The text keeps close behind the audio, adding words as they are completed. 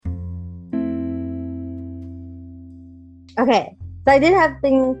Okay, so I did have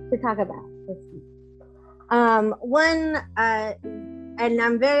things to talk about this week. One, and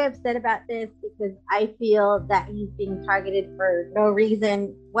I'm very upset about this because I feel that he's being targeted for no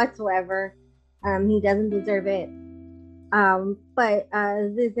reason whatsoever. He doesn't deserve it. But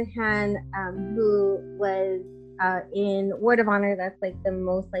Zizahan, who was in Word of Honor, that's like the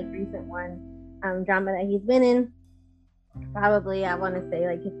most like recent one drama that he's been in. Probably, I want to say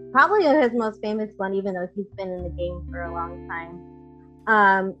like it's probably his most famous one, even though he's been in the game for a long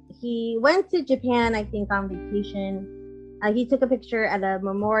time. He went to Japan, I think, on vacation. He took a picture at a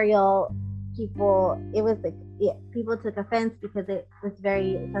memorial. People took offense because it was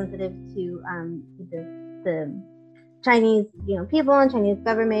very sensitive to the Chinese, people and Chinese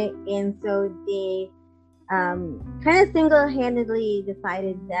government, and so they kind of single-handedly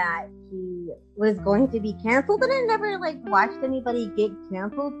decided that he was going to be canceled. And I never like watched anybody get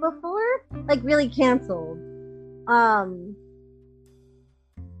canceled before, like really canceled. And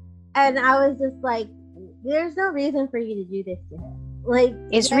I was just like, there's no reason for you to do this to him. Like,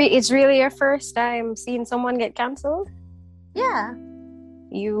 it's really your first time seeing someone get canceled? Yeah.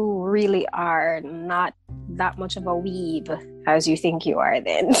 You really are not that much of a weeb as you think you are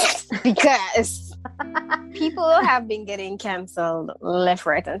then. Because people have been getting canceled left,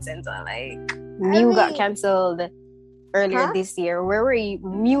 right, and center. Like, Mew got canceled earlier this year. Where were you?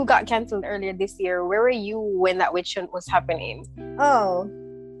 Mew got canceled earlier this year. Where were you when that witch hunt was happening? Oh,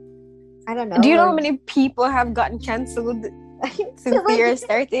 I don't know. Do you know how many people have gotten canceled since the year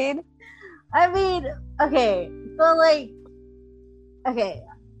started? I mean, okay, so like, okay,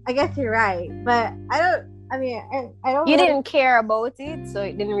 I guess you're right, but I don't. You didn't care about it, so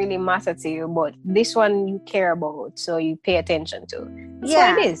it didn't really matter to you. But this one you care about, so you pay attention to. That's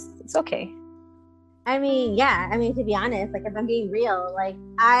what it is. It's okay. To be honest, like if I'm being real, like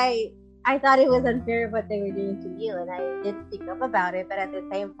I thought it was unfair what they were doing to you, and I did speak up about it. But at the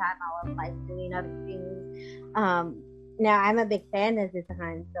same time, I was like doing other things. Now I'm a big fan of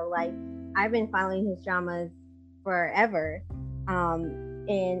Zizahan, so like I've been following his dramas forever,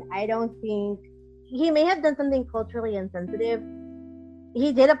 and I don't think. He may have done something culturally insensitive.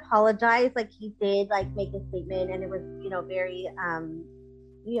 He did apologize, like he did like make a statement, and it was, very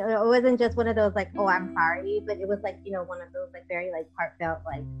it wasn't just one of those like, oh, I'm sorry, but it was like, one of those like very like heartfelt,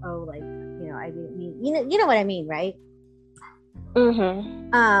 like, oh, like, I didn't mean, you know what I mean, right?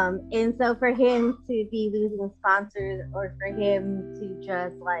 Mm-hmm. And so for him to be losing sponsors, or for him to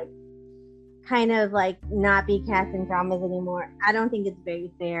just like kind of like not be casting dramas anymore, I don't think it's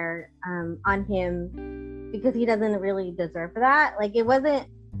very fair on him, because he doesn't really deserve that. Like, it wasn't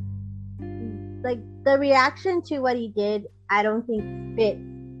like the reaction to what he did, I don't think fit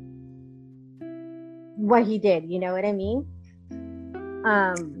what he did, you know what I mean?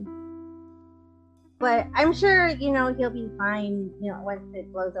 But I'm sure, he'll be fine, once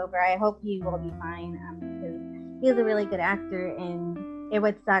it blows over. I hope he will be fine, because he's a really good actor, and it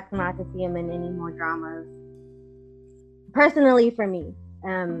would suck not to see him in any more dramas. Personally, for me.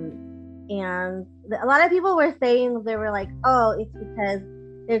 And a lot of people were saying, they were like, oh, it's because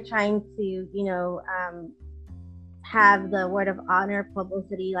they're trying to, have the Word of Honor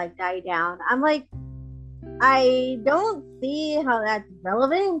publicity like die down. I'm like, I don't see how that's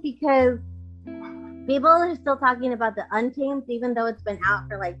relevant, because people are still talking about the Untamed, even though it's been out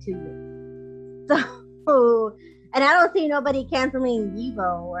for like 2 years. So, and I don't see nobody canceling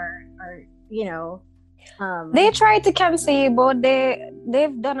Yibo or they tried to cancel Yibo.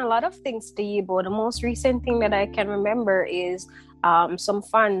 They've done a lot of things to Yibo. The most recent thing that I can remember is some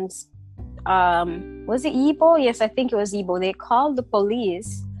fans. Was it Yibo? Yes, I think it was Yibo. They called the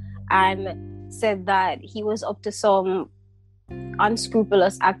police and said that he was up to some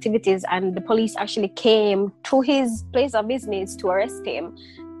unscrupulous activities, and the police actually came to his place of business to arrest him.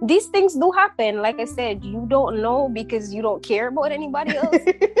 These things do happen. Like I said, you don't know because you don't care about anybody else.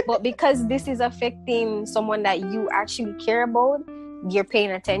 But because this is affecting someone that you actually care about, you're paying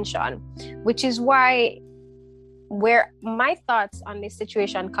attention. Which is why, where my thoughts on this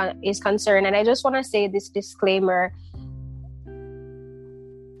situation is concerned, and I just want to say this disclaimer.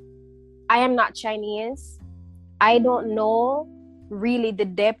 I am not Chinese. I don't know really the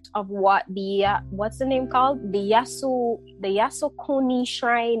depth of what the what's the name called, the Yasukuni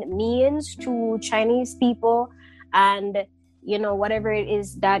Shrine means to Chinese people, and whatever it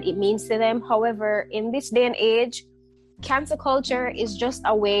is that it means to them. However, in this day and age, cancel culture is just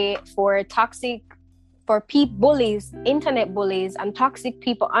a way for bullies, internet bullies, and toxic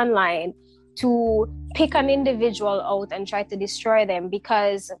people online to pick an individual out and try to destroy them.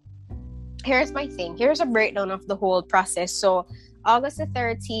 Because here's my thing. Here's a breakdown of the whole process. So August the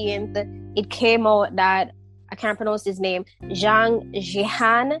 13th, it came out that I can't pronounce his name, Zhang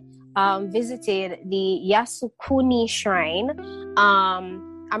Jihan, visited the Yasukuni Shrine.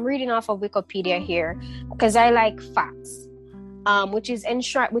 I'm reading off of Wikipedia here because I like facts. Which is an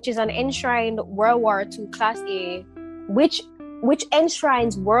enshrined World War II Class A, which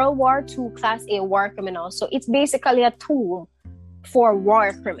enshrines World War II Class A war criminals. So it's basically a tool for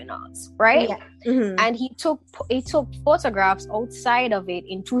war criminals, right? Yeah. Mm-hmm. And he took photographs outside of it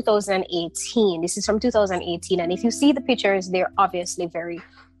in 2018. This is from 2018, and if you see the pictures, they're obviously very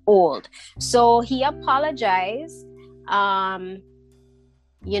old. So he apologized.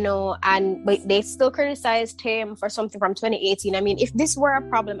 But they still criticized him for something from 2018. I mean, if this were a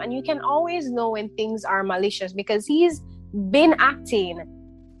problem, and you can always know when things are malicious because he's been acting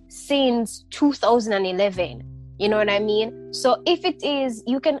since 2011. You know what I mean? So if it is,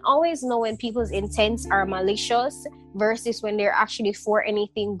 you can always know when people's intents are malicious versus when they're actually for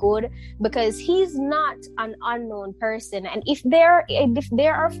anything good, because he's not an unknown person. And if there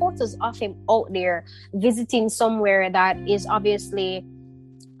are photos of him out there visiting somewhere that is obviously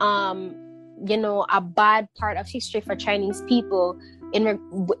a bad part of history for Chinese people,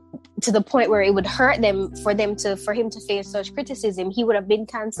 to the point where it would hurt them for him to face such criticism, he would have been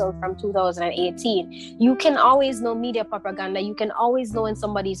cancelled from 2018. You can always know media propaganda. You can always know when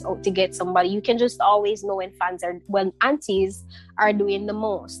somebody's out to get somebody. You can just always know when aunties are doing the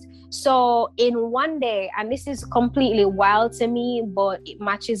most. So in one day, and this is completely wild to me, but it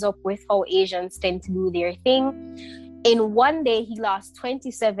matches up with how Asians tend to do their thing. In one day, he lost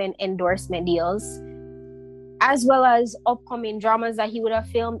 27 endorsement deals, as well as upcoming dramas that he would have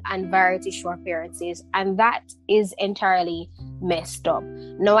filmed and variety show appearances. And that is entirely messed up.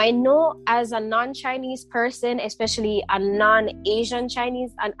 Now, I know as a non-Chinese person, especially a non-Asian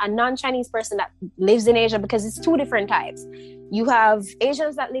Chinese, and a non-Chinese person that lives in Asia, because it's two different types. You have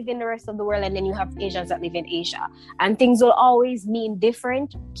Asians that live in the rest of the world, and then you have Asians that live in Asia. And things will always mean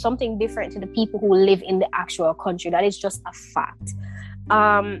something different to the people who live in the actual country. That is just a fact.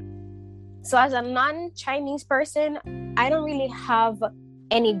 So as a non-Chinese person, I don't really have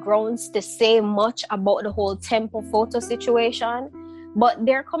any grounds to say much about the whole temple photo situation. But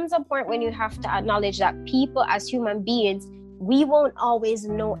there comes a point when you have to acknowledge that people as human beings, we won't always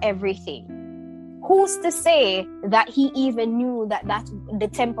know everything. Who's to say that he even knew that the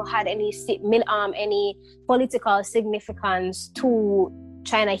temple had any political significance to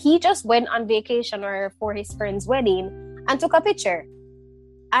China? He just went on vacation or for his friend's wedding and took a picture.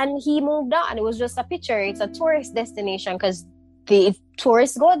 And he moved on. It was just a picture. It's a tourist destination because the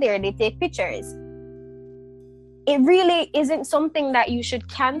tourists go there, they take pictures. It really isn't something that you should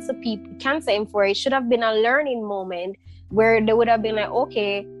cancel him for. It should have been a learning moment where they would have been like,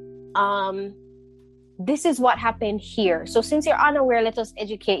 okay, this is what happened here. So since you're unaware, let us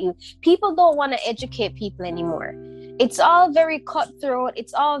educate you. People don't want to educate people anymore. It's all very cutthroat.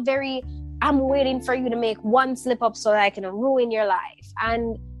 It's all very, I'm waiting for you to make one slip up so that I can ruin your life.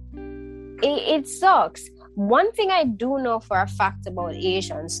 And it sucks. One thing I do know for a fact about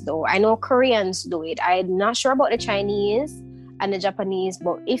Asians, though, I know Koreans do it. I'm not sure about the Chinese and the Japanese,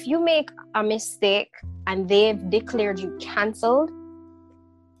 but if you make a mistake and they've declared you cancelled,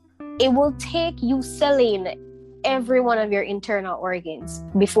 it will take you selling every one of your internal organs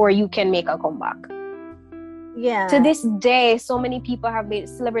before you can make a comeback. Yeah. To this day, so many people have been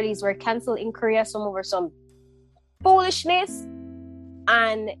celebrities were cancelled in Korea, some over some foolishness,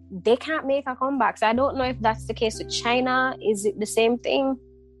 and they can't make a comeback. So I don't know if that's the case with China. Is it the same thing?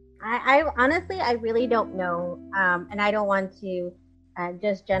 I honestly, I really don't know. And I don't want to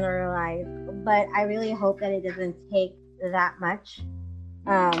just generalize, but I really hope that it doesn't take that much.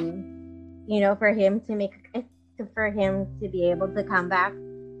 For him to be able to come back.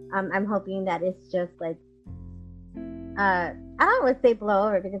 I'm hoping that it's just like, I don't want to say blow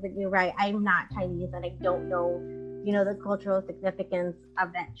over, because you're right, I'm not Chinese and I don't know, the cultural significance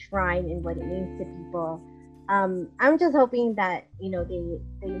of that shrine and what it means to people. I'm just hoping that, they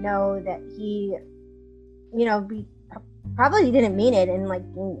know that he, probably didn't mean it, and like,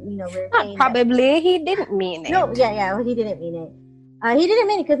 we're saying probably he didn't mean it. No, yeah, well, he didn't mean it. He didn't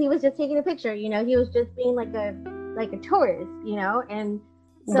mean it because he was just taking a picture. He was just being like a tourist, and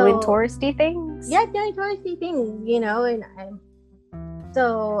so, doing touristy things. Yeah, doing touristy things,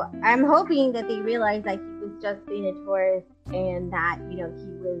 so I'm hoping that they realize that he was just being a tourist, and that he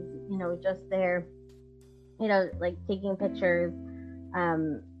was just there, like taking pictures.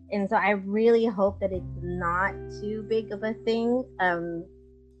 And so I really hope that it's not too big of a thing.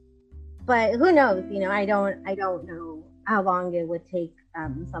 But who knows? I don't know how long it would take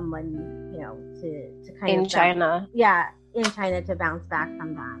someone to kind in China. In China to bounce back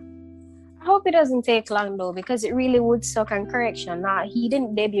from that. I hope it doesn't take long though, because it really would suck. And correction, nah, he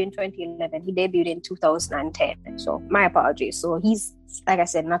didn't debut in 2011. He debuted in 2010. So my apologies. So he's, like I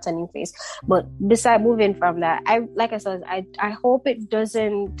said, not a new face. But beside moving from that, I hope it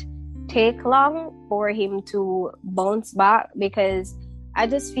doesn't take long for him to bounce back, because I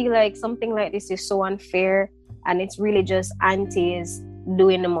just feel like something like this is so unfair, and it's really just aunties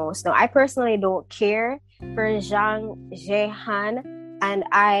doing the most. Now, I personally don't care for Zhang Zehan, and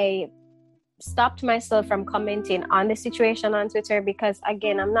I stopped myself from commenting on the situation on Twitter because,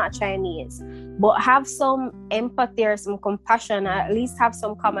 again, I'm not Chinese. But have some empathy or some compassion, or at least have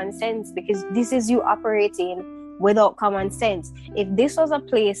some common sense, because this is you operating without common sense. If this was a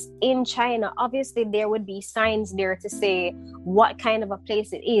place in China, obviously there would be signs there to say what kind of a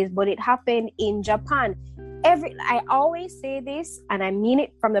place it is, but it happened in Japan. I always say this, and I mean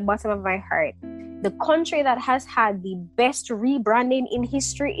it from the bottom of my heart. The country that has had the best rebranding in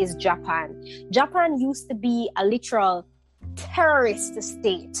history is Japan. Japan used to be a literal terrorist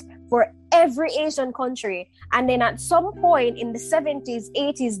state for every Asian country. And then at some point in the 70s,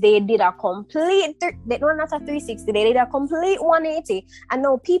 80s, they did a complete, not a 360, they did a complete 180. And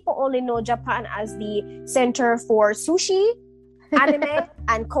now people only know Japan as the center for sushi, anime,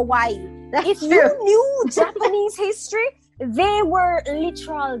 and kawaii. That's if true. You knew Japanese history, they were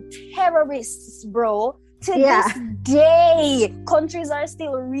literal terrorists, bro. To this day, countries are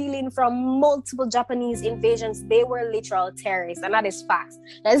still reeling from multiple Japanese invasions. They were literal terrorists, and that is facts.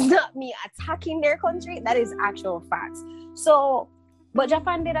 That's not me attacking their country. That is actual facts. So, but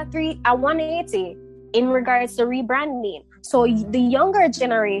Japan did a 180 in regards to rebranding. So the younger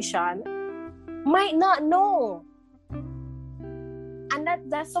generation might not know. And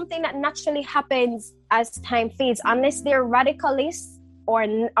that's something that naturally happens as time fades. Unless they're radicalists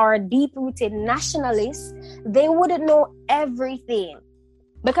or deep-rooted nationalists, they wouldn't know everything.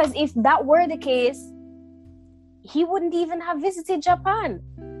 Because if that were the case, he wouldn't even have visited Japan.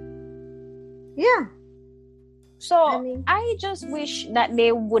 Yeah. So I just wish that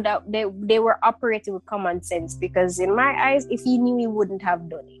they were operating with common sense, because in my eyes, if he knew, he wouldn't have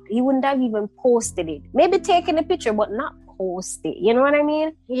done it. He wouldn't have even posted it. Maybe taken a picture, but not post it. You know what I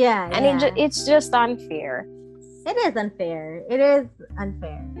mean? Yeah. And it's just unfair. It is unfair.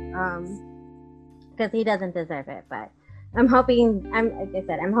 Because he doesn't deserve it. But I'm hoping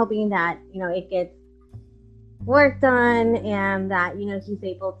that, it gets work done, and that, he's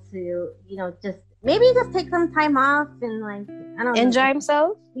able to, just take some time off and, like, I don't know. Enjoy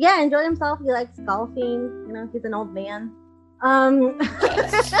himself? Yeah, enjoy himself. He likes golfing. He's an old man.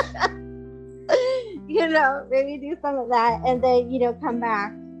 Maybe do some of that, and then, come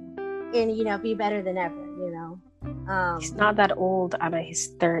back and, be better than ever, He's not that old. He's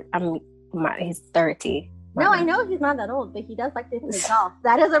 30. He's 30. No, I know he's not that old, but he does like to play golf.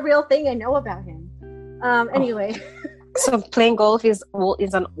 That is a real thing I know about him. Anyway. So playing golf is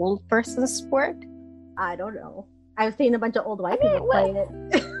an old person's sport? I don't know. I've seen a bunch of old white people play it.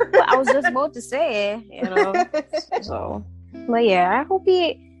 Well, I was just about to say, So, but yeah, I hope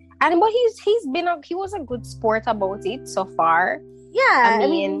he was a good sport about it so far. Yeah, I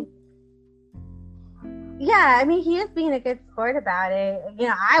mean, he is being a good sport about it.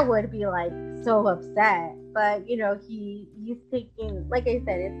 I would be like so upset, but he's taking, like I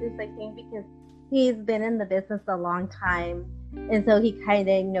said, it's just like because he's been in the business a long time, and so he kind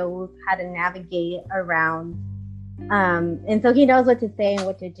of knows how to navigate around, and so he knows what to say and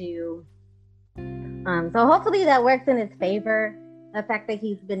what to do. So hopefully that works in his favor. The fact that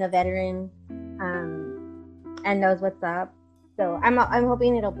he's been a veteran, and knows what's up. So I'm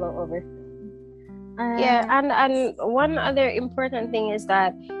hoping it'll blow over soon. And one other important thing is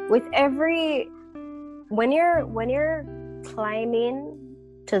that when you're climbing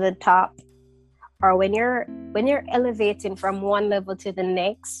to the top, or when you're elevating from one level to the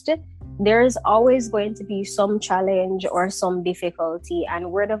next, there's always going to be some challenge or some difficulty,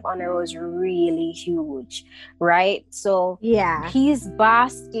 and Word of Honor was really huge, right? So he's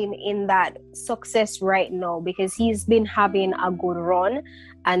basking in that success right now, because he's been having a good run,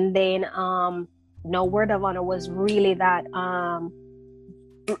 and then Word of Honor was really that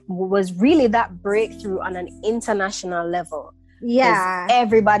breakthrough on an international level. Yeah,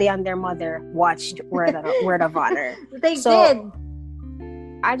 everybody and their mother watched Word of Honor. They did.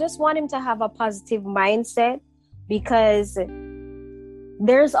 I just want him to have a positive mindset, because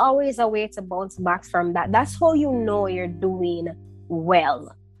there's always a way to bounce back from that. That's how you know you're doing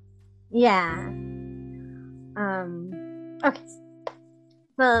well. Yeah. Okay.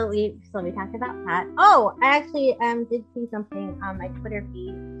 So we talked about that. Oh, I actually did see something on my Twitter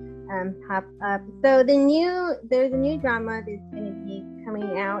feed pop up. So there's a new drama that's going to be coming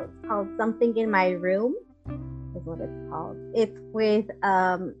coming out. It's called Something in My Room, is what it's called. It's with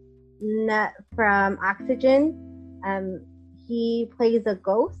Nut from Oxygen. He plays a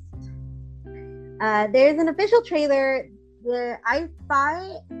ghost. There's an official trailer where I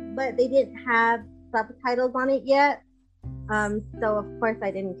saw it, but they didn't have subtitles on it yet. So of course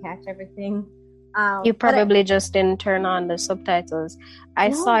I didn't catch everything. You probably just didn't turn on the subtitles.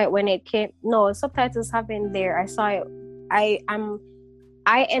 I saw it when it came. No, subtitles have been there. I saw it.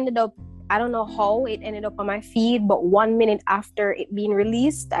 I ended up, I don't know how it ended up on my feed, but 1 minute after it being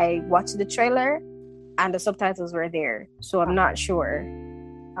released, I watched the trailer and the subtitles were there. So I'm not sure.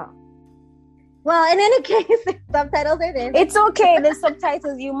 Oh. Well, in any case, the subtitles are there. It's okay. The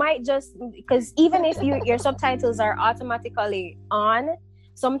subtitles, you might just, because even if your subtitles are automatically on,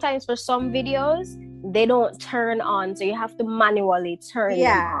 sometimes for some videos, they don't turn on. So you have to manually turn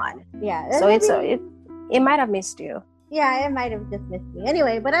them on. Yeah. So it might have missed you. Yeah, it might have just missed me.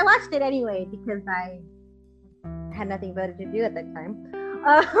 Anyway, but I watched it anyway because I had nothing better to do at that time.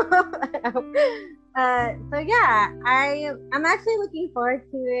 So yeah, I'm actually looking forward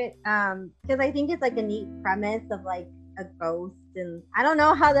to it because I think it's like a neat premise of like a ghost, and I don't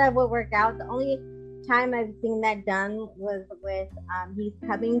know how that would work out. The only time I've seen that done was with He's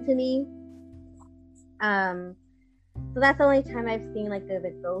Coming to Me. So that's the only time I've seen like the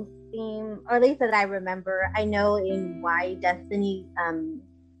ghost theme, or at least that I remember. I know in Why Destiny,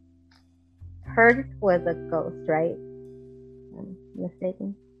 Perth was a ghost, right? I'm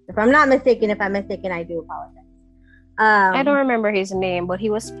mistaken. If I'm mistaken, I do apologize. I don't remember his name, but he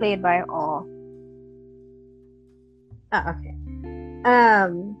was played by All. Oh, okay.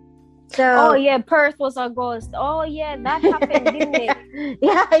 So. Oh yeah, Perth was a ghost. Oh yeah, that happened, didn't it?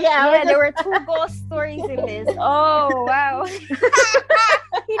 Yeah. There were 2 ghost stories in this. Oh wow.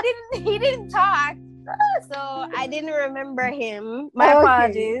 He didn't talk, so I didn't remember him. My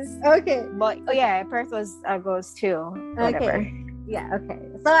apologies. Okay. But Perth was a ghost too. Whatever. Okay. Yeah. Okay.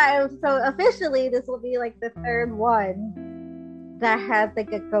 So officially, this will be like the 3rd one that has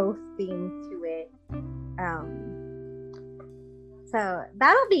like a ghost theme to it. So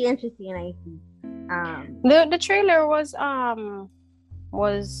that'll be interesting, I think. The trailer was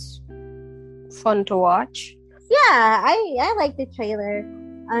fun to watch. Yeah, I like the trailer.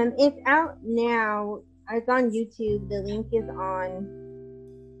 It's out now. It's on YouTube. The link is on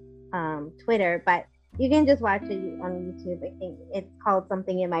Twitter, but you can just watch it on YouTube. I think it's called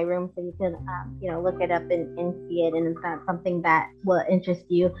Something in My Room, so you can look it up and see it, and it's not something that will interest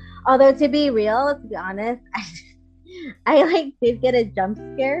you. Although to be honest, I did get a jump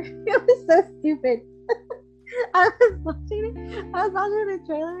scare. It was so stupid. I was watching the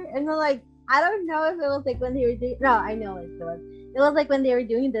trailer, and I'm like, I don't know if it was like when they were doing. No, I know it was. It was like when they were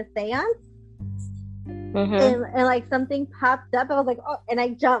doing the seance, and like something popped up. I was like, oh, and I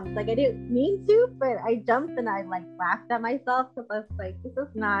jumped. Like I didn't mean to, but I jumped and I like laughed at myself because I was like, this is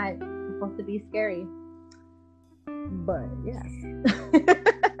not supposed to be scary. But yeah.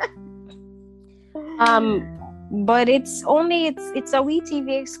 But it's a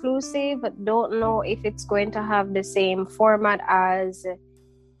WeTV exclusive, but don't know if it's going to have the same format as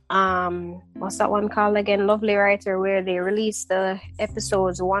what's that one called again? Lovely Writer, where they release the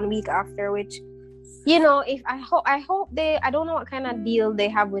episodes 1 week after, which if I hope they, I don't know what kind of deal they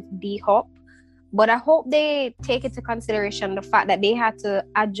have with D-Hop, but I hope they take into consideration the fact that they had to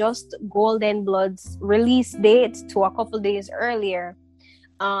adjust Golden Blood's release date to a couple days earlier.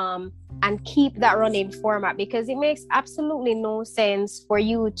 And keep that running format, because it makes absolutely no sense for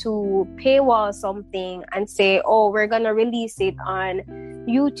you to paywall something and say, oh, we're gonna release it on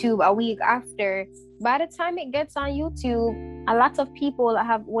YouTube a week after. By the time it gets on YouTube, a lot of people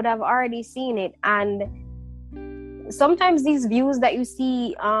would have already seen it, and sometimes these views that you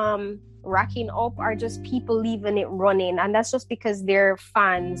see racking up are just people leaving it running, and that's just because they're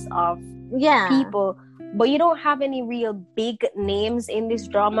fans of people. But you don't have any real big names in this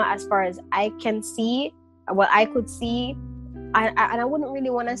drama as far as I can see, what I could see. And I wouldn't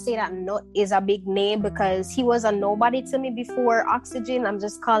really want to say that Nut is a big name, because he was a nobody to me before Oxygen. I'm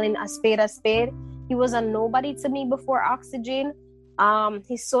just calling a spade a spade. He was a nobody to me before Oxygen.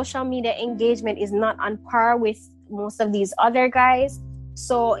 His social media engagement is not on par with most of these other guys.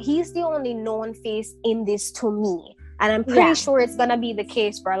 So he's the only known face in this to me. And I'm pretty sure it's going to be the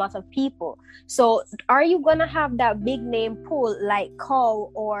case for a lot of people. So are you going to have that big name pool like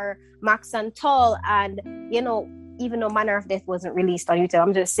Cow or Max and Tall? And, even though Manner of Death wasn't released on YouTube,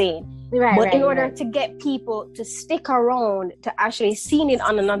 I'm just saying. In order to get people to stick around to actually seeing it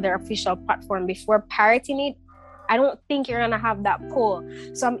on another official platform before pirating it, I don't think you're gonna have that pull.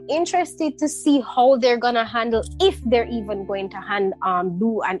 So I'm interested to see how they're gonna handle, if they're even going to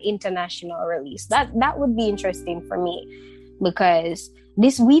do an international release. That would be interesting for me, because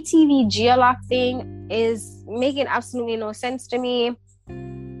this WeTV Geolock thing is making absolutely no sense to me.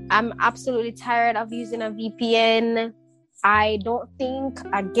 I'm absolutely tired of using a VPN. I don't think,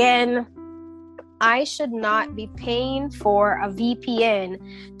 again, I should not be paying for a VPN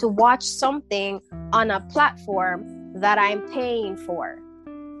to watch something on a platform that I'm paying for.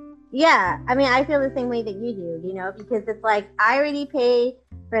 Yeah, I mean, I feel the same way that you do, you know, because it's like, I already pay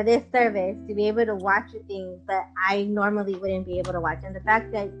for this service to be able to watch the things that I normally wouldn't be able to watch. And the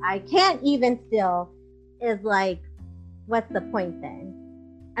fact that I can't even still is like, what's the point then?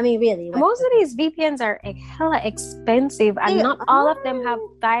 I mean, really. Most of these VPNs are hella expensive, and not all of them have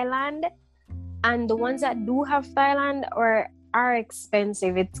Thailand. And the ones that do have Thailand are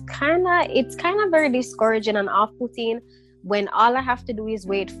expensive. It's kind of very discouraging and off-putting when all I have to do is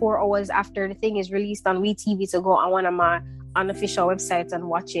wait 4 hours after the thing is released on WeTV to go on one of my unofficial websites and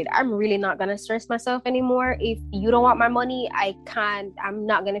watch it. I'm really not gonna stress myself anymore. If you don't want my money, I'm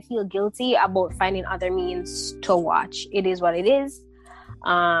not gonna feel guilty about finding other means to watch. It is what it is.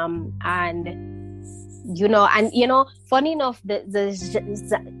 Funny enough,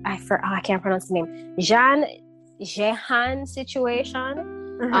 I can't pronounce the name, Jehan situation.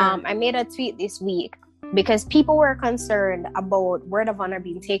 I made a tweet this week because people were concerned about Word of Honor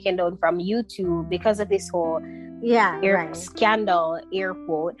being taken down from YouTube because of this whole scandal, air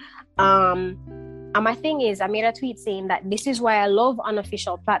quote. And my thing is, I made a tweet saying that this is why I love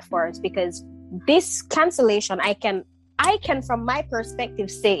unofficial platforms, because this cancellation, I can from my perspective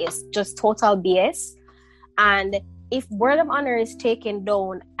say is just total BS. And if Word of Honor is taken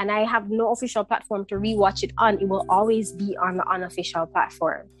down and I have no official platform to rewatch it on, it will always be on the unofficial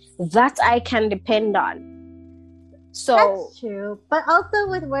platform. That I can depend on. So that's true. But also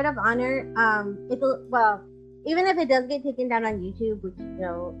with Word of Honor, even if it does get taken down on YouTube, which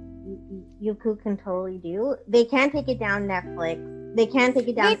you can totally do, they can take it down Netflix. They can take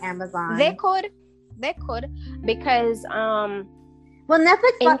it down Amazon. They could because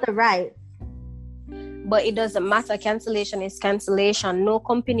Netflix got the rights. But it doesn't matter. Cancellation is cancellation. No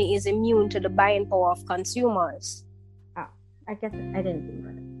company is immune to the buying power of consumers. Oh, I guess I didn't think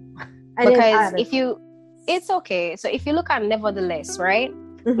about Because it. it's okay. So if you look at Nevertheless, right,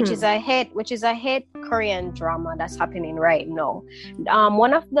 which is a hit Korean drama that's happening right now.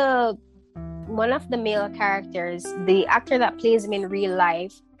 One of the male characters, the actor that plays him in real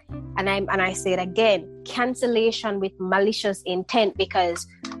life, and I say it again, cancellation with malicious intent, because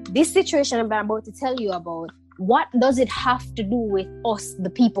this situation I'm about to tell you about, what does it have to do with us, the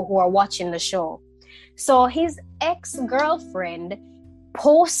people who are watching the show? So his ex-girlfriend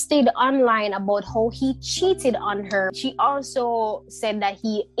posted online about how he cheated on her. She also said that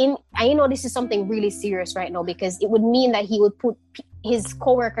this is something really serious right now, because it would mean that he would put his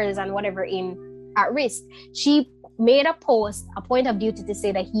coworkers and whatever at risk. She made a post, a point of duty, to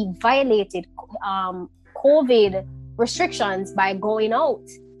say that he violated COVID restrictions by going out.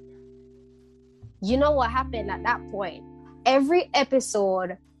 You know what happened at that point? Every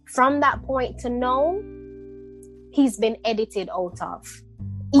episode from that point to now, he's been edited out of,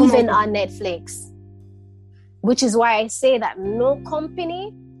 even on Netflix. Which is why I say that no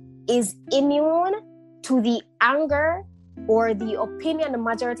company is immune to the anger or the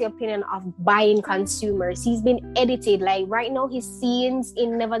majority opinion of buying consumers. He's been edited. Like right now, his scenes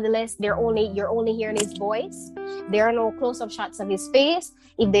in Nevertheless, you're only hearing his voice. There are no close-up shots of his face.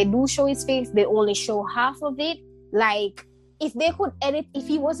 If they do show his face, they only show half of it. Like, if they could edit, if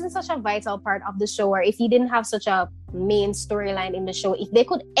he wasn't such a vital part of the show, or if he didn't have such a main storyline in the show, if they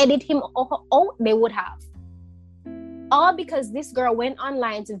could edit him out, they would have. All because this girl went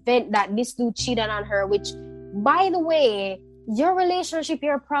online to vent that this dude cheated on her, which, by the way, your relationship,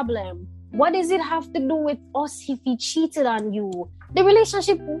 your problem. What does it have to do with us if he cheated on you? The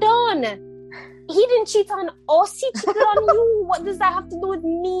relationship done. He didn't cheat on us, he cheated on you. What does that have to do with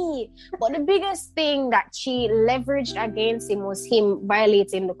me? But the biggest thing that she leveraged against him was him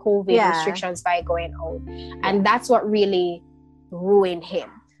violating the COVID restrictions by going out. And that's what really ruined him.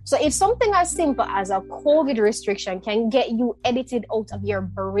 So if something as simple as a COVID restriction can get you edited out of your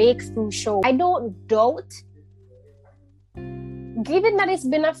breakthrough show, I don't doubt, given that it's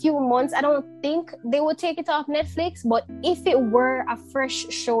been a few months, I don't think they would take it off Netflix. But if it were a fresh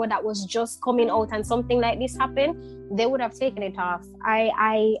show that was just coming out and something like this happened, they would have taken it off.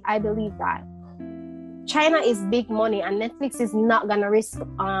 I believe that. China is big money, and Netflix is not gonna risk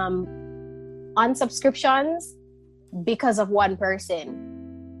unsubscriptions because of one person.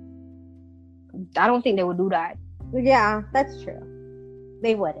 I don't think they would do that. Yeah, that's true.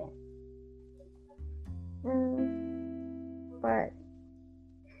 They wouldn't. But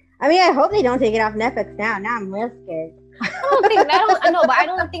I mean, I hope they don't take it off Netflix now. Now I'm real scared. I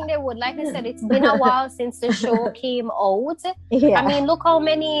don't think they would. Like I said, it's been a while since the show came out. Yeah. I mean, look how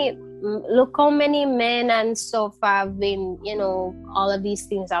many men and stuff have been, all of these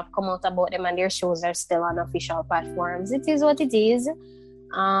things have come out about them, and their shows are still on official platforms. It is what it is.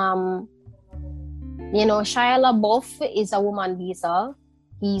 Shia LaBeouf is a woman beater.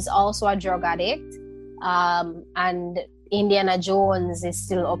 He's also a drug addict. And Indiana Jones is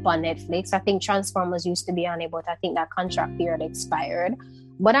still up on Netflix. I think Transformers used to be on it, but I think that contract period expired.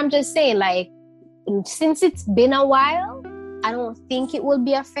 But I'm just saying, like, since it's been a while, I don't think it will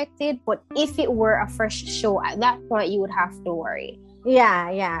be affected. But if it were a fresh show, at that point, you would have to worry.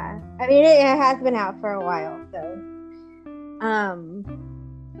 Yeah. I mean, it has been out for a while, so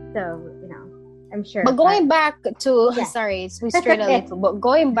I'm sure. But going back to, sorry, we strayed a little, but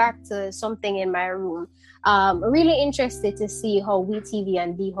going back to something in my room, really interested to see how WeTV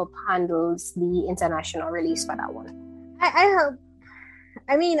and D-Hub handles the international release for that one. I hope.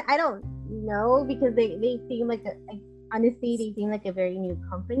 I mean, I don't know, because they seem like honestly, they seem like a very new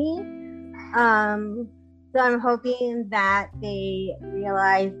company. So I'm hoping that they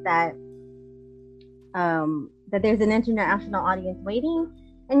realize that that there's an international audience waiting.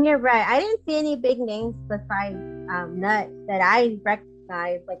 And you're right. I didn't see any big names besides Nut that I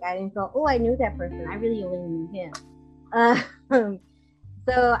recognized. Like, I didn't go, oh, I knew that person. I really only knew him.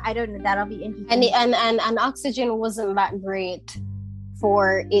 So I don't know. That'll be interesting. And Oxygen wasn't that great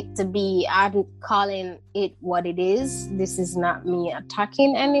for it to be. I'm calling it what it is. This is not me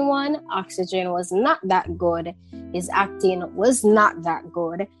attacking anyone. Oxygen was not that good. His acting was not that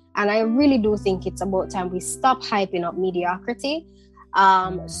good. And I really do think it's about time we stop hyping up mediocrity.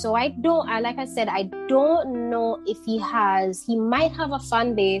 So like I said, I don't know if he might have a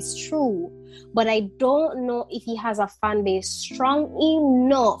fan base, true, but I don't know if he has a fan base strong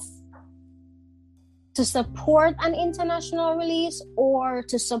enough to support an international release, or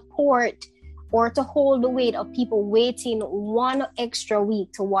to support or to hold the weight of people waiting one extra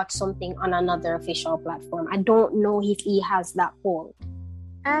week to watch something on another official platform. I don't know if he has that pull.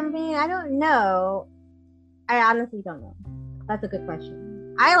 I mean, I don't know. I honestly don't know. That's a good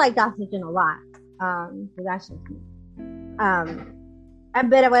question. I like Oxygen a lot. So that's just me.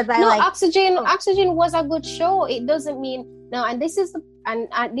 Oxygen was a good show. It doesn't mean no, and this is and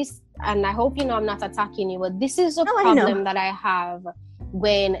I hope I'm not attacking you, but this is a problem that I have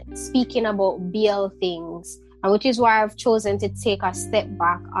when speaking about BL things, and which is why I've chosen to take a step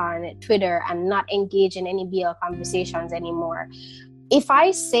back on Twitter and not engage in any BL conversations anymore. If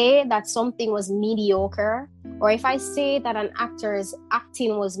I say that something was mediocre, or if I say that an actor's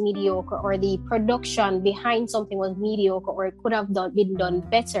acting was mediocre, or the production behind something was mediocre, or it could have been done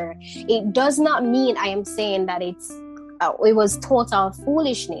better, it does not mean I am saying that it was total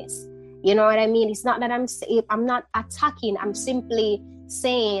foolishness. You know what I mean? It's not that I'm not attacking. I'm simply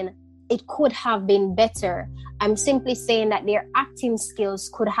saying it could have been better. I'm simply saying that their acting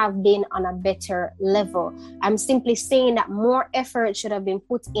skills could have been on a better level. I'm simply saying that more effort should have been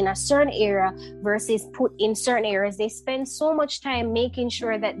put in a certain area versus put in certain areas. They spend so much time making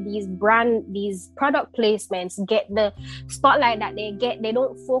sure that these product placements get the spotlight that they get. They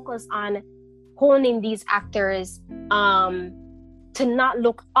don't focus on honing these actors to not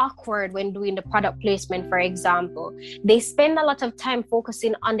look awkward when doing the product placement, for example. They spend a lot of time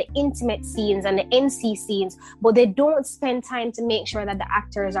focusing on the intimate scenes and the NC scenes, but they don't spend time to make sure that the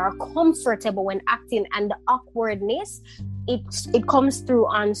actors are comfortable when acting, and the awkwardness, it comes through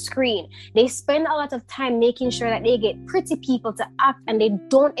on screen. They spend a lot of time making sure that they get pretty people to act, and they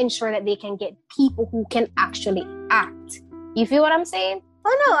don't ensure that they can get people who can actually act. You feel what I'm saying?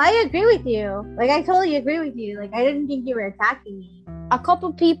 Oh no, I agree with you. Like, I totally agree with you. Like, I didn't think you were attacking me.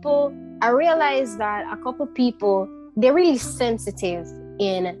 I realized that a couple people, they're really sensitive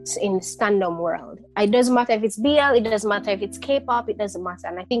in stand-up world. It doesn't matter if it's BL, it doesn't matter if it's K-pop, it doesn't matter.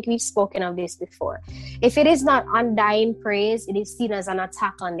 And I think we've spoken of this before. If it is not undying praise, it is seen as an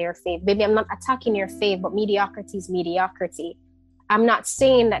attack on their faith. Baby, I'm not attacking your faith, but mediocrity is mediocrity. I'm not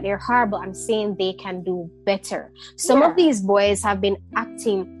saying that they're horrible. I'm saying they can do better. Some of these boys have been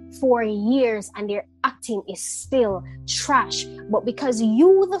acting for years and their acting is still trash. But because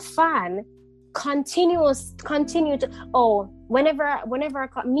you, the fan, continue to, whenever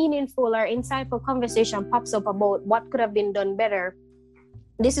a meaningful or insightful conversation pops up about what could have been done better,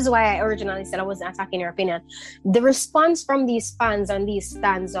 this is why I originally said I wasn't attacking your opinion. The response from these fans and these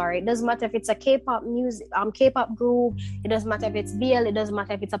stands are, it doesn't matter if it's a K-pop music, K-pop group, it doesn't matter if it's BL, it doesn't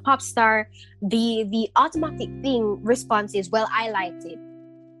matter if it's a pop star. The automatic response is, well, I liked it.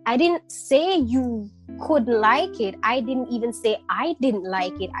 I didn't say you could like it. I didn't even say I didn't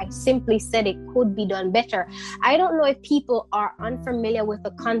like it. I simply said it could be done better. I don't know if people are unfamiliar with the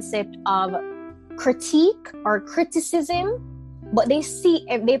concept of critique or criticism, but they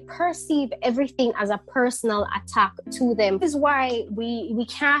perceive everything as a personal attack to them. This is why we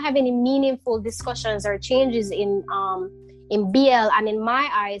can't have any meaningful discussions or changes in BL. And in my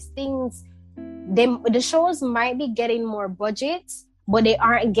eyes, the shows might be getting more budgets, but they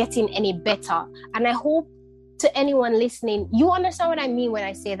aren't getting any better. And I hope to anyone listening, you understand what I mean when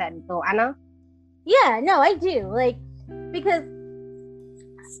I say that, though, Anna? Yeah, no, I do. Like, because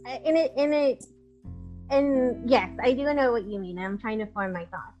and yes, I do know what you mean. I'm trying to form my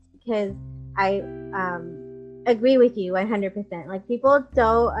thoughts because I agree with you 100%. Like, people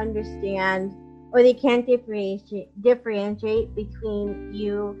don't understand, or they can't differentiate between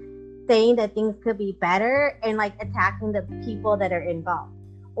you saying that things could be better and like attacking the people that are involved,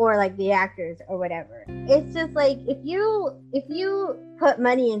 or like the actors or whatever. It's just like, if you put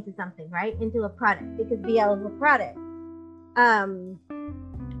money into something, right, into a product, because BL is a product,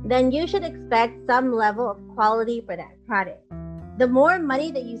 then you should expect some level of quality for that product. The more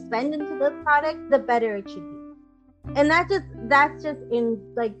money that you spend into the product, the better it should be. And that's just in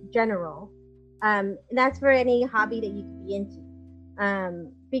like general. That's for any hobby that you could be into.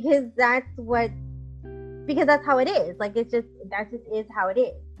 Because that's how it is. Like, that just is how it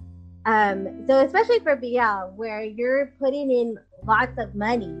is. So especially for BL, where you're putting in lots of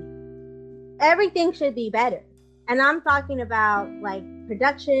money, everything should be better. And I'm talking about like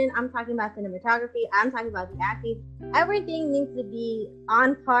production, I'm talking about cinematography, I'm talking about the acting. Everything needs to be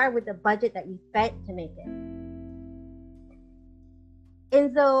on par with the budget that you spent to make it.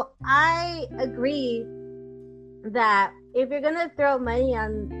 And so I agree that if you're gonna throw money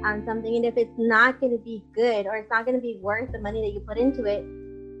on something, and if it's not gonna be good, or it's not gonna be worth the money that you put into it,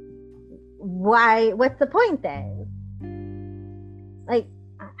 what's the point then? Like,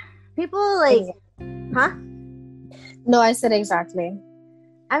 people like, huh? No, I said exactly.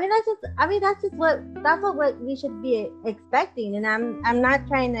 That's what we should be expecting. And I'm not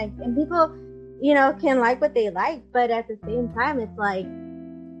trying to, and people, can like what they like, but at the same time, it's like,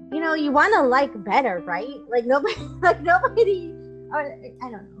 you want to like better, right? Like nobody, or I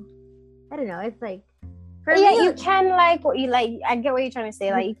don't know. It's like, for me, you can like what you like. I get what you're trying to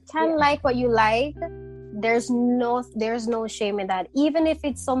say. Like, you can like what you like. There's no shame in that. Even if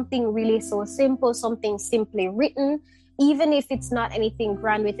it's something really so simple, something simply written, even if it's not anything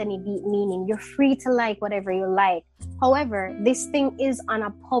grand with any deep meaning, you're free to like whatever you like. However, this thing is on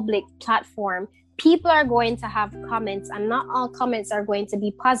a public platform. People are going to have comments, and not all comments are going to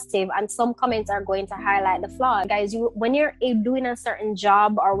be positive, and some comments are going to highlight the flaw. Guys, when you're doing a certain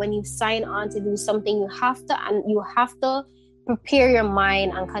job, or when you sign on to do something, you have to prepare your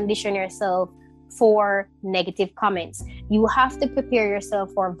mind and condition yourself for negative comments. You have to prepare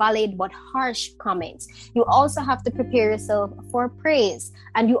yourself for valid but harsh comments. You also have to prepare yourself for praise,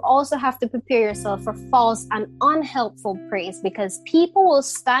 and you also have to prepare yourself for false and unhelpful praise, because people will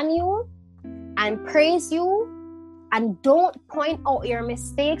stand you and praise you and don't point out your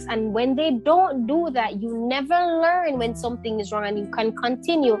mistakes. And when they don't do that, you never learn when something is wrong, and you can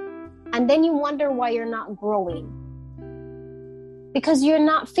continue, and then you wonder why you're not growing, because you're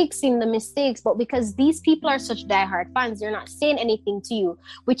not fixing the mistakes. But because these people are such diehard fans, they're not saying anything to you,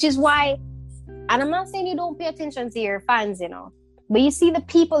 which is why, and I'm not saying you don't pay attention to your fans, but you see, the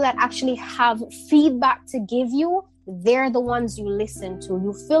people that actually have feedback to give you, they're the ones you listen to.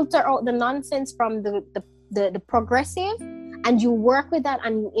 You filter out the nonsense from the progressive, and you work with that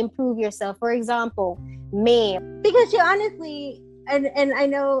and you improve yourself. For example, May, because she honestly, and I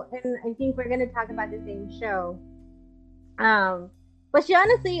know, and I think we're gonna talk about the same show, but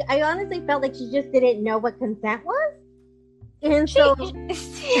I honestly felt like she just didn't know what consent was, and so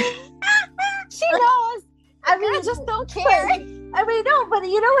she knows. I just don't care. No, but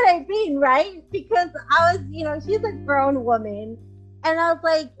you know what I mean, right? Because I was, she's a grown woman, and I was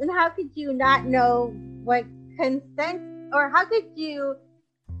like, and how could you not know what consent, or how could you?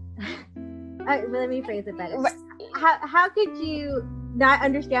 Let me phrase it better. How could you not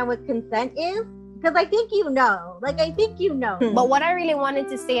understand what consent is? Because I think you know. But what I really wanted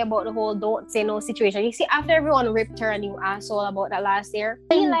to say about the whole don't say no situation, you see, after everyone ripped her a new asshole about that last year,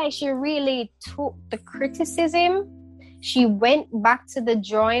 I feel like she really took the criticism. She went back to the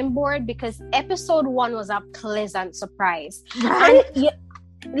drawing board, because episode 1 was a pleasant surprise. Right?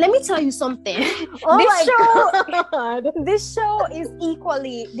 let me tell you something. God. This show is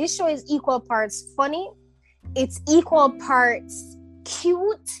equal parts funny. It's equal parts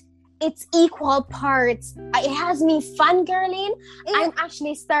cute. It's equal parts. It has me fangirling. I'm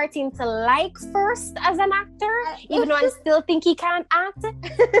actually starting to like First as an actor, even though I still think he can't act.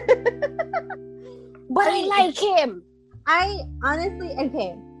 But I like him. I honestly,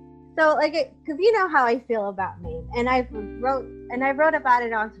 okay. So, like, because you know how I feel about Maeve, and I wrote about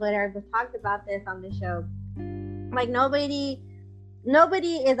it on Twitter. I've talked about this on the show. Like, nobody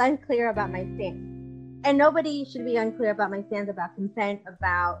is unclear about my stance, and nobody should be unclear about my stance about consent,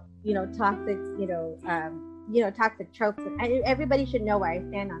 about toxic, toxic tropes, and everybody should know where I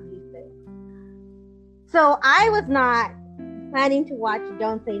stand on these things. So, I was not planning to watch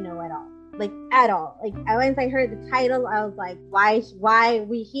Don't Say No at all. Like, at all. Like, once I heard the title, I was like, why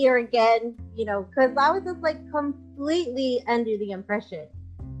we here again? Because I was just like completely under the impression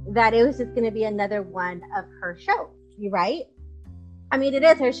that it was just going to be another one of her shows. You right? I mean, it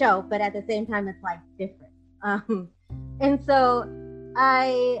is her show, but at the same time, it's like different. And so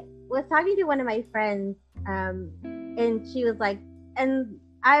I was talking to one of my friends, and she was like, and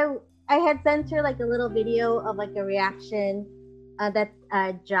I had sent her like a little video of like a reaction that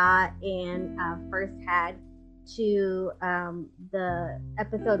Ja and First had to the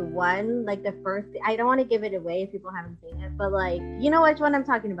episode 1, like the first. I don't want to give it away if people haven't seen it, but like, you know which one I'm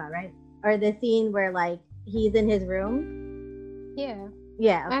talking about, right? Or the scene where like he's in his room.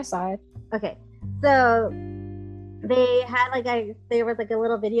 Yeah, I saw it. Okay, so they had there was like a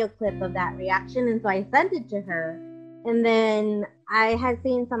little video clip of that reaction, and so I sent it to her. And then I had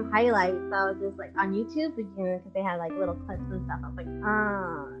seen some highlights. So I was just like on YouTube, because they had like little clips and stuff. I was like,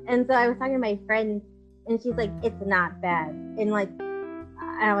 And so I was talking to my friend, and she's like, it's not bad. And like,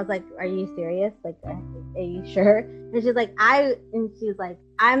 I was like, are you serious? Like, are you sure? And she's like,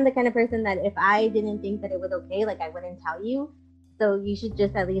 I'm the kind of person that if I didn't think that it was okay, like I wouldn't tell you. So you should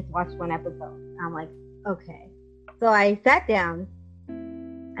just at least watch one episode. And I'm like, okay. So I sat down.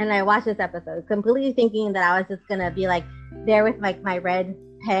 And I watched this episode completely thinking that I was just going to be like there with like my red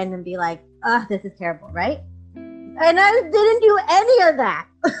pen and be like, oh, this is terrible, right? And I didn't do any of that.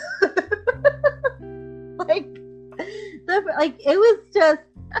 like it was just...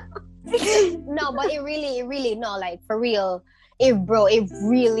 No, but it really, no, like for real, it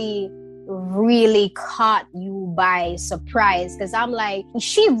really caught you by surprise, because I'm like,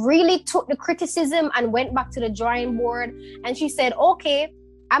 she really took the criticism and went back to the drawing board, and she said, okay,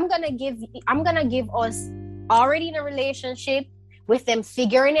 I'm gonna give us already in a relationship with them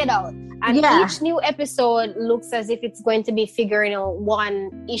figuring it out. And each new episode looks as if it's going to be figuring out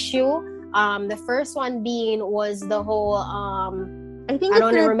one issue. The first one was the whole I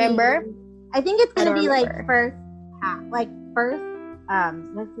don't remember. I think it's gonna be like first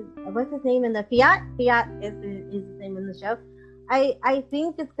what's his name in the Fiat? Fiat is his name in the show. I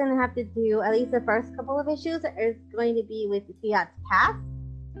think it's gonna have to do at least the first couple of issues is going to be with Fiat's past.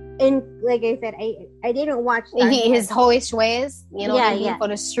 And like I said, I didn't watch his hoish ways, for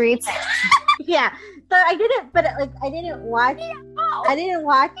the streets. Yeah. So I didn't watch that. I didn't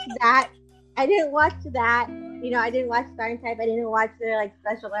watch that. I didn't watch Starting Type. I didn't watch their like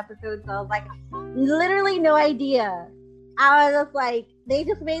special episodes. So I was like, literally no idea. I was just like, they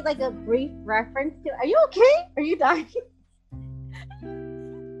just made like a brief reference to, are you okay? Are you dying?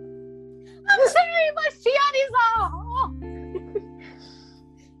 I'm sorry, but Fiat is all.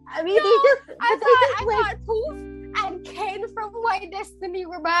 I mean, I thought Poof and Ken from My Destiny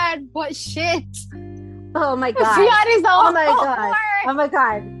were bad, but shit. Oh my god. Fiat is all. Oh my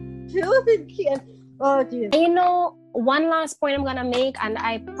god. Poof and Ken. Oh geez. And one last point I'm gonna make, and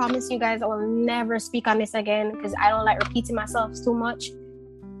I promise you guys I will never speak on this again because I don't like repeating myself too much.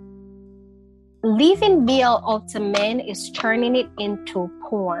 Leaving BL out to men is turning it into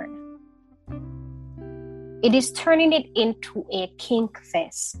porn. It is turning it into a kink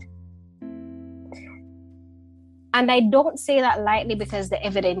fest. And I don't say that lightly because the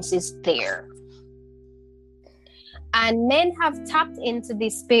evidence is there. And men have tapped into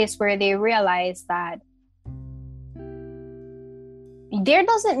this space where they realize that there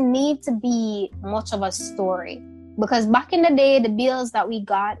doesn't need to be much of a story. Because back in the day, the bills that we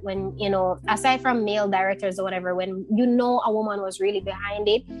got when, aside from male directors or whatever, when a woman was really behind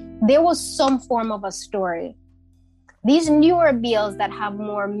it, there was some form of a story. These newer bills that have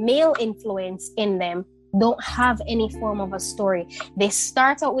more male influence in them don't have any form of a story. They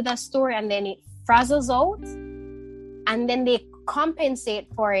start out with a story and then it frazzles out, and then they compensate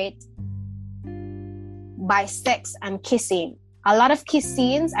for it by sex and kissing. A lot of kiss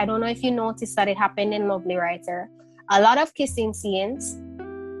scenes, I don't know if you noticed that it happened in Lovely Writer. A lot of kissing scenes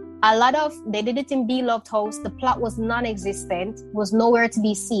they did it in Beloved House. The plot was non-existent, was nowhere to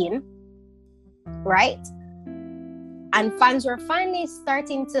be seen, right? And fans were finally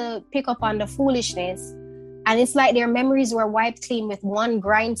starting to pick up on the foolishness, and it's like their memories were wiped clean with one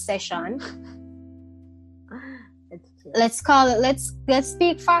grind session. Let's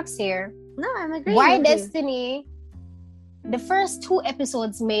speak facts here. No, I'm agreeing. Why Destiny? The first 2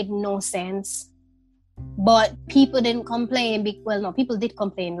 episodes made no sense. But people didn't complain. People did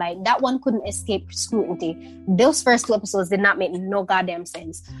complain. Like, that one couldn't escape scrutiny. Those first 2 episodes did not make no goddamn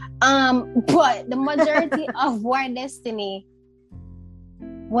sense. But the majority of Why Destiny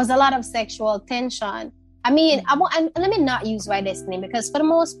was a lot of sexual tension. I mean, let me not use Why Destiny, because for the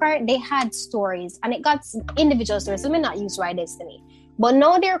most part, they had stories and it got individual stories. Let me not use Why Destiny. But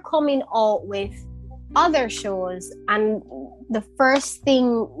now they're coming out with other shows, and the first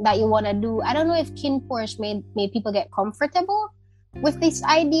thing that you want to do, I don't know if Kin Porsche made people get comfortable with this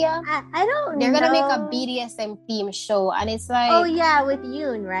idea. I don't know. They're gonna make a BDSM theme show, and it's like, oh yeah, with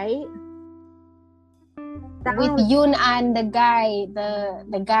Yoon, right? With Yoon and the guy,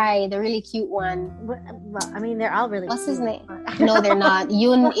 the really cute one. Well, I mean, they're all really. What's cute. his name? No, they're not.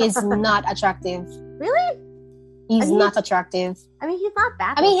 Yoon is not attractive. Really? He's not attractive. I mean, he's not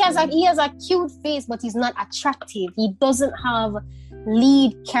bad. I mean, he has a cute face, but he's not attractive. He doesn't have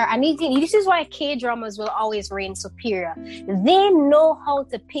lead character. And this is why K-dramas will always reign superior. They know how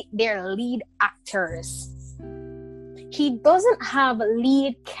to pick their lead actors. He doesn't have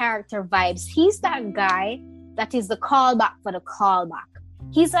lead character vibes. He's that guy that is the callback for the callback.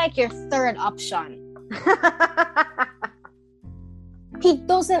 He's like your third option. He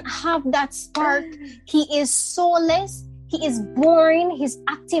doesn't have that spark. He is soulless. He is boring. His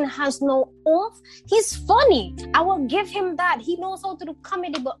acting has no oomph. He's funny. I will give him that. He knows how to do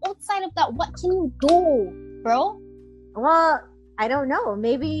comedy, but outside of that, what can you do, bro? Well, I don't know.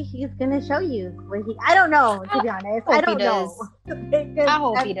 Maybe he's gonna show you where he. I don't know, to be honest. I don't know. I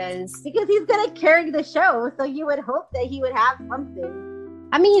hope he does. Because he's gonna carry the show, so you would hope that he would have something.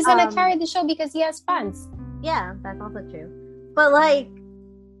 I mean, he's gonna carry the show because he has fans. Yeah, that's also true. But like,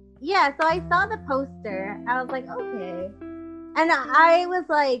 yeah, so I saw the poster. I was like, okay. And I was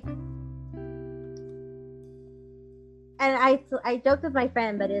like, and I joked with my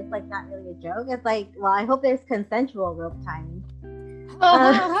friend, but it's like not really a joke. It's like, well, I hope there's consensual rope time.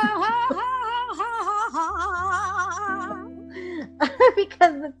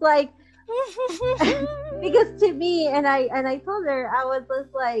 Because it's like, because to me, and I told her, I was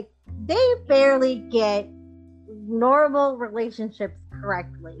just like, they barely get normal relationships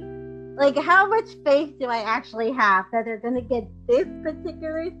correctly. Like, how much faith do I actually have that they're gonna get this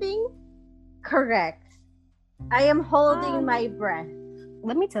particular thing correct? I am holding my breath.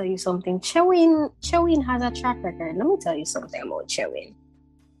 Let me tell you something. Chewin has a track record. Let me tell you something about Chewin.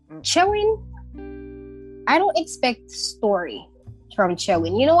 Chewin, I don't expect story from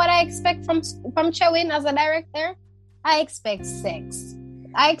Chewin. You know what I expect from Chewin as a director? I expect sex.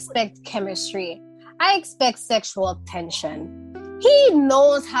 I expect chemistry. I expect sexual tension. He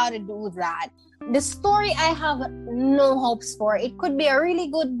knows how to do that. The story I have no hopes for. It could be a really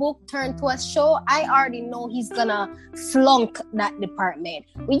good book turned to a show. I already know he's gonna flunk that department.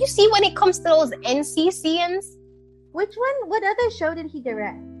 Will you see when it comes to those NC scenes? Which one? What other show did he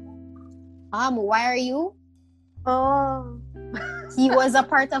direct? Why Are You? Oh. He was a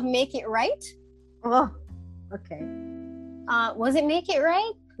part of Make It Right. Oh, okay. Was it Make It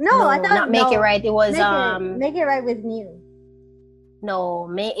Right? No, I thought not Make It Right. It was Make It Right with New. No,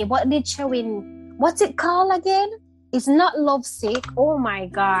 what did Chewin? What's it called again? It's not Lovesick. Oh my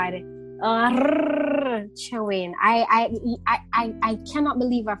god, Chewin. I cannot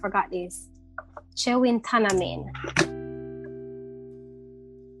believe I forgot this. Chewin Tanamin.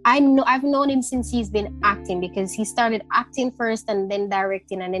 I've known him since he's been acting, because he started acting first and then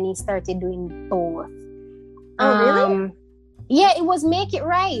directing, and then he started doing both. Oh, really? Yeah, it was Make It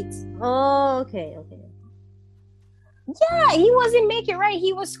Right. Oh, okay. Yeah, he wasn't Make It Right.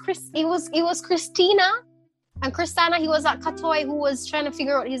 It was Christina and Christina. He was at Katoy, who was trying to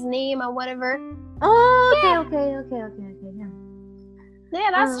figure out his name and whatever. Oh, okay.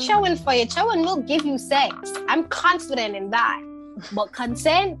 Yeah, that's Chewin for you. Chewin will give you sex. I'm confident in that. But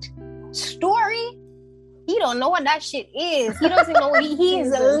consent, story, he don't know what that shit is. He doesn't know. He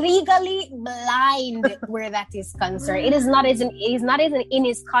is legally blind where that is concerned. It is not even in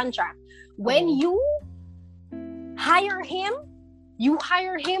his contract. When you hire him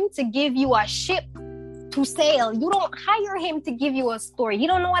to give you a ship to sail. You don't hire him to give you a story. He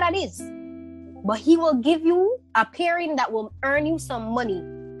don't know what that is. But he will give you a pairing that will earn you some money.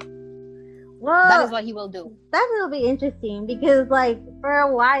 Well, that is what he will do. That will be interesting because, like, for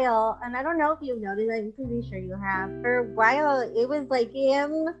a while, and I don't know if you've noticed, I'm pretty sure you have. For a while, it was like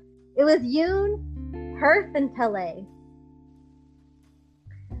him. It was Yoon, Perth, and Tele.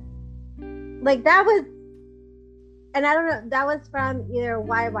 Like that was, and I don't know. That was from either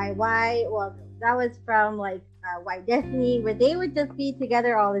YYY. Well, that was from like White Destiny, where they would just be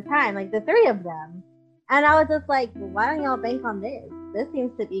together all the time, like the three of them. And I was just like, why don't y'all bank on this? This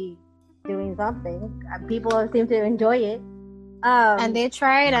seems to be doing something. People seem to enjoy it. And they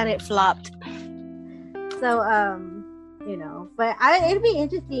tried and it flopped. So, you know, but it'd be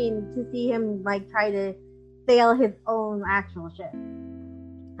interesting to see him like try to sail his own actual ship.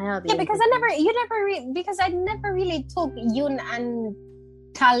 Yeah, because I never really took Yoon and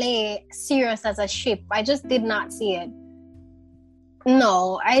Tale serious as a ship. I just did not see it.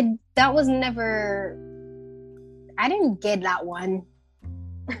 No, that was never. I didn't get that one.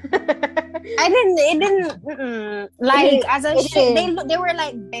 It didn't like as a ship. They were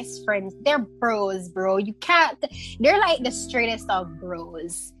like best friends. They're bros, bro. You can't. They're like the straightest of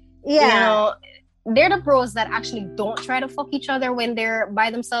bros. Yeah. You know, they're the bros that actually don't try to fuck each other when they're by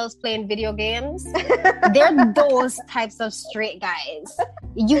themselves playing video games. They're those types of straight guys.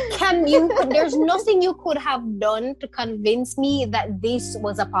 There's nothing you could have done to convince me that this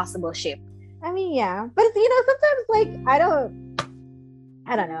was a possible ship. I mean, yeah, but you know, sometimes like I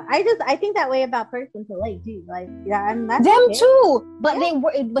don't know. I think that way about Perth and Tale too. Like, yeah, and that's them okay. too. But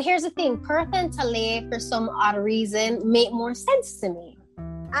But here's the thing: Perth and Tale, for some odd reason, make more sense to me.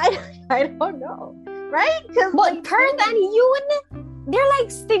 I don't know, right? But like, Perth and Yoon, they're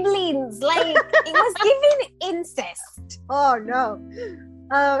like siblings. Like it was giving incest. Oh no.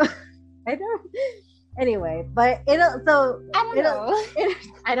 I don't. Anyway, but I don't know.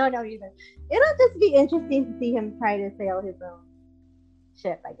 I don't know either. It'll just be interesting to see him try to sail his own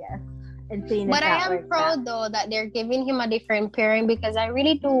ship, I guess, and seeing. But I am proud though that they're giving him a different pairing, because I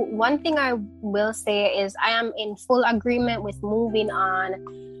really do. One thing I will say is I am in full agreement with moving on,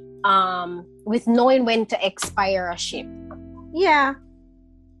 with knowing when to expire a ship. Yeah.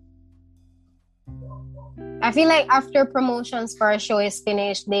 I feel like after promotions for a show is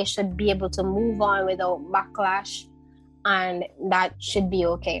finished, they should be able to move on without backlash, and that should be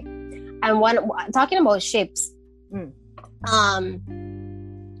okay. And talking about ships,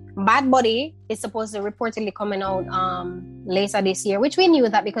 Bad Buddy is supposed to reportedly coming out later this year, which we knew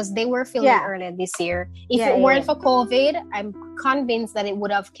that because they were filming earlier this year. If it weren't for COVID, I'm convinced that it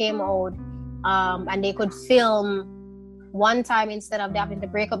would have came out and they could film one time instead of having to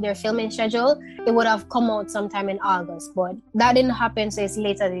break up their filming schedule. It would have come out sometime in August, but that didn't happen, so it's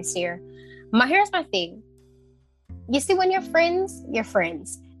later this year. Here's my thing. You see, when you're friends, you're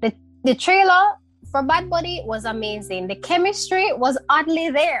friends. The trailer for Bad Buddy was amazing. The chemistry was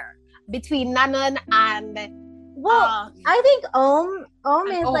oddly there between Nanan and I think Om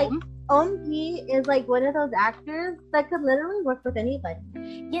is like Om P is like one of those actors that could literally work with anybody.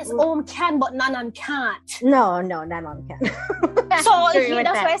 Yes, Om can, but Nanan can't. No, Nanan can't. So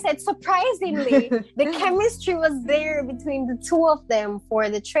that's why I said surprisingly, the chemistry was there between the two of them for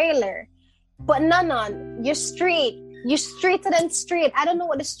the trailer. But Nanan, you're straight. You're straighter than straight. I don't know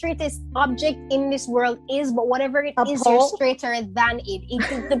what the straightest object in this world is, but whatever it is, you're straighter than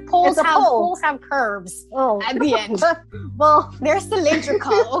it. The poles have curves at the end. Well, they're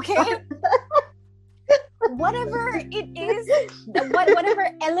cylindrical, okay? Whatever it is,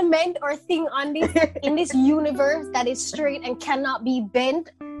 whatever element or thing in this universe that is straight and cannot be bent,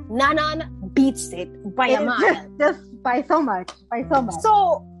 Nanan beats it by a mile. Just by so much.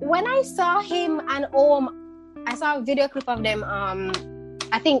 So when I saw him and Om, I saw a video clip of them.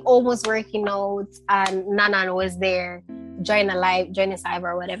 I think Om was working out and Nanan was there, join us live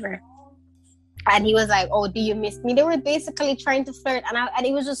or whatever. And he was like, "Oh, do you miss me?" They were basically trying to flirt, and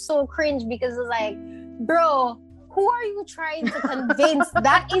it was just so cringe because it was like, bro, who are you trying to convince?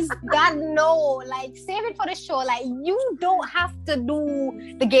 No, like, save it for the show. Like, you don't have to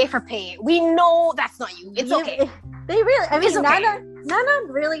do the gay for pay. We know that's not you. It's okay. They really, I mean, okay. Nanan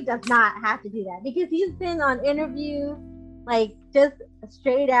really does not have to do that because he's been on interviews, like, just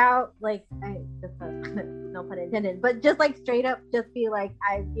straight out, like, no pun intended, but just like straight up, just be like,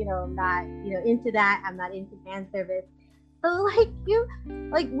 I'm not, into that. I'm not into fan service. So, like,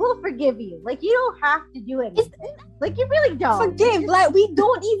 we'll forgive you. Like, you don't have to do anything. Like, you really don't. Forgive. Like, we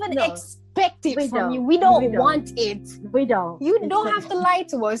don't even expect it from you. We don't want it. We don't. You don't have to lie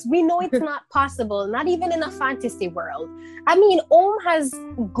to us. We know it's not possible. Not even in a fantasy world. I mean, Om has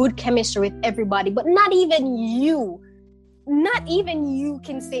good chemistry with everybody, but not even you. not even you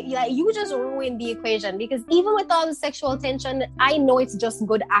can say, like, you just ruined the equation, because even with all the sexual tension, I know it's just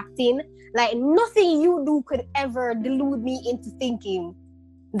good acting. Like, nothing you do could ever delude me into thinking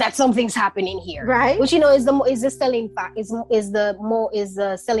that something's happening here, right? Which, you know, is the selling fact, is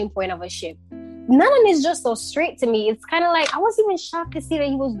the selling point of a ship. Nanan is just so straight to me. It's kind of like, I was even shocked to see that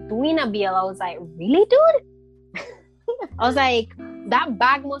he was doing a BL. I was like, really, dude? I was like, that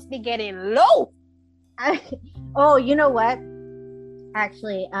bag must be getting low. Oh, you know what?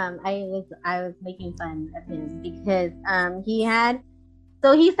 Actually, I was making fun of him because he said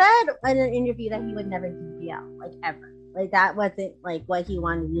in an interview that he would never do BL, like, ever. Like, that wasn't like what he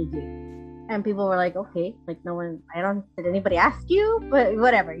wanted to do. And people were like, okay, like, did anybody ask you? But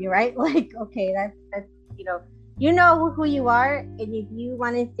whatever, you're right. Like, okay, that's you know who you are, and if you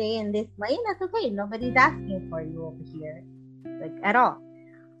want to stay in this lane, that's okay. Nobody's asking for you over here, like, at all.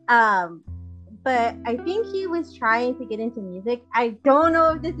 But I think he was trying to get into music. I don't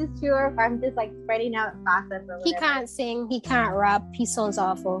know if this is true or if I'm just, like, spreading out gossip or whatever. He can't sing. He can't rap. He sounds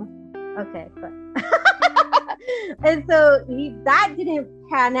awful. Okay, but and so that didn't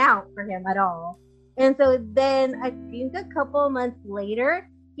pan out for him at all. And so then I think a couple months later,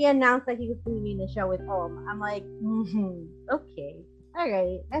 he announced that he was leaving the show with Om. I'm like, okay, all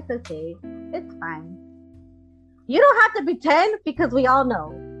right, that's okay, it's fine. You don't have to pretend, because we all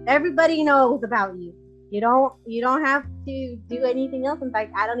know. Everybody knows about you. You don't have to do anything else. In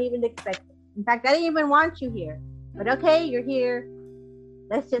fact, I don't even expect it. In fact, I didn't even want you here. But okay, you're here.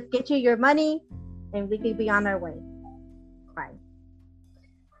 Let's just get you your money, and we could be on our way. Fine.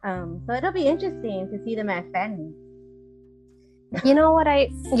 So it'll be interesting to see them at fan meet. I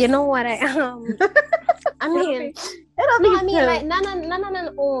mean, like, Nanan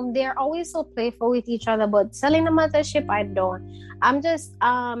and Om, they're always so playful with each other, but selling the mothership, I don't. I'm just,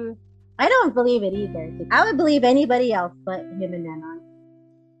 I don't believe it either. I would believe anybody else but him and Nanan.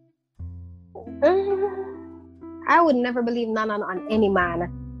 I would never believe Nanan on any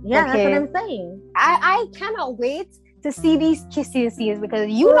man. Yeah, okay. That's what I'm saying. I cannot wait to see these kissing scenes, because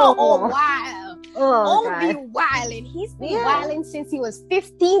Om wild. Om be wilding. He's been wilding since he was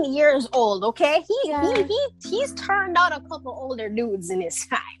 15 years old. Okay, he's turned out a couple older dudes in his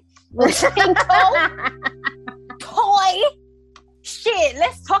time. Toy, shit.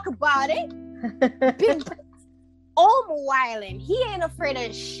 Let's talk about it. Big Om wilding. He ain't afraid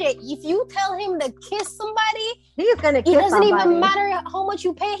of shit. If you tell him to kiss somebody, he's gonna kiss somebody. It doesn't even matter how much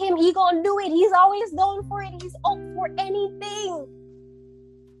you pay him. He gonna do it. He's always down for it. He's up for anything.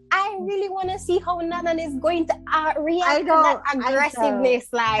 I really want to see how Nanan is going to react to that aggressiveness.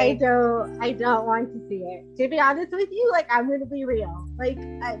 I don't want to see it. To be honest with you, like, I'm going to be real. Like,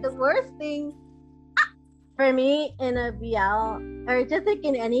 the worst thing for me in a BL, or just like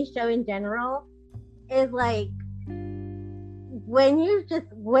in any show in general, is like when you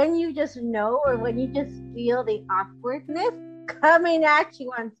just know, or when you just feel the awkwardness coming at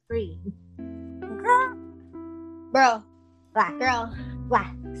you on screen. Bro. Black. Girl.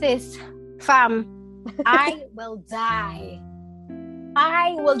 Black. Sis. Fam. I will die.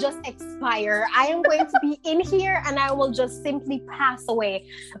 I will just expire. I am going to be in here and I will just simply pass away.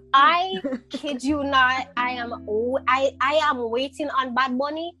 I kid you not. I am waiting on Bad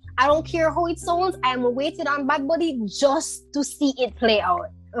Bunny. I don't care how it sounds. I am waiting on Bad Bunny just to see it play out.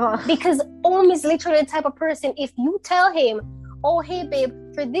 Because Om is literally the type of person, if you tell him, oh, hey, babe,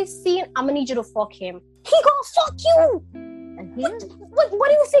 for this scene, I'm going to need you to fuck him. He gonna fuck you. What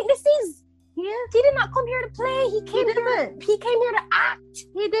do you think this is? He did not come here to play. He came here to act.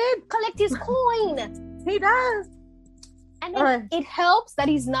 He did collect his coin. He does. And then it helps that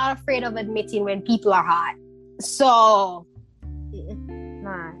he's not afraid of admitting when people are hot. So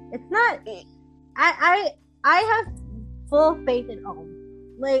it's not. I have full faith in Om.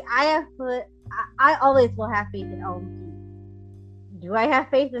 Like, I always will have faith in Om. Do I have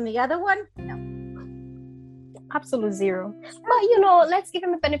faith in the other one? No. Absolute zero. But let's give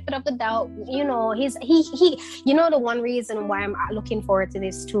him the benefit of the doubt. He's the one reason why I'm looking forward to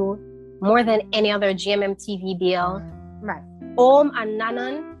this too, more than any other GMMTV BL. Right. Om and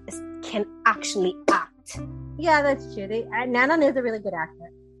Nanan can actually act. Yeah, that's true. Nanan is a really good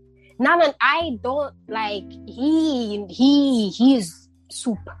actor. Nanan, I don't like. He's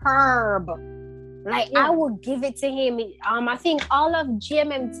superb. I will give it to him. I think all of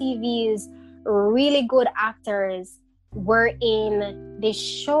GMMTV's really good actors were in this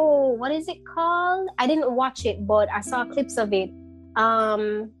show. What is it called? I didn't watch it, but I saw clips of it.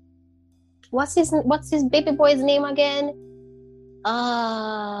 What's his baby boy's name again?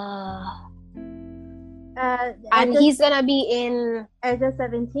 And he's gonna be in Age of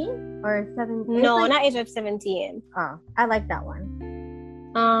 17 or 7. No, not Age of 17. Oh, I like that one.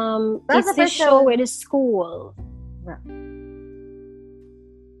 It's the show with the school. Yeah.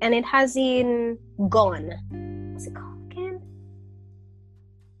 And it has in Gone. What's it called again?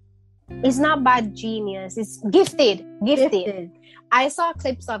 It's not Bad Genius. It's Gifted. I saw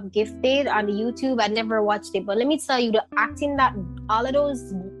clips of Gifted on the YouTube. I never watched it, but let me tell you, the acting that all of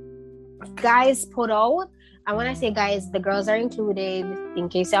those guys put out, and when I say guys, the girls are included, in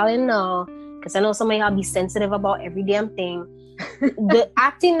case y'all didn't know, because I know somebody will be sensitive about every damn thing. The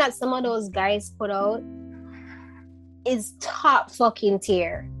acting that some of those guys put out is top fucking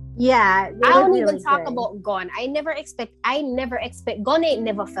tier. Yeah, I don't even talk about Gun. I never expect Gun ain't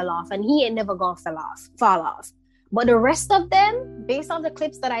never fell off, and he ain't never gonna fall off. But the rest of them, based on the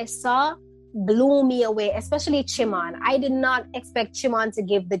clips that I saw, blew me away, especially Chimon. I did not expect Chimon to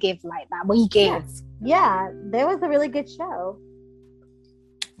give the gift like that, but he gave. Yeah, that was a really good show.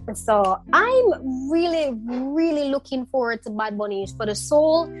 So I'm really, really looking forward to Bad Bunny for the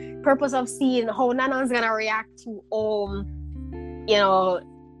sole purpose of seeing how Nanon's gonna react to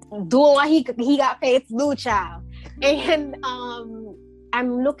doing what he got paid to do, child. And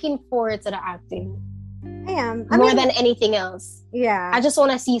I'm looking forward to the acting. I am. More than anything else. Yeah. I just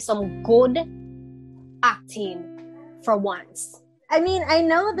want to see some good acting for once. I mean, I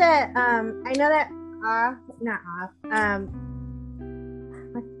know that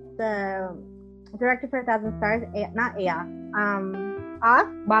what's the director for 1,000 Stars? Not Aoff.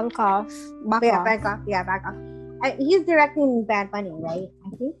 Bangkok. Yeah, Bangkok. He's directing Bad Bunny, right? I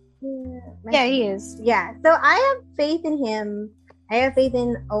think. Yeah, he is. Yeah. So I have faith in him. I have faith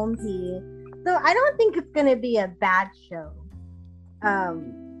in OMP. So I don't think it's gonna be a bad show. I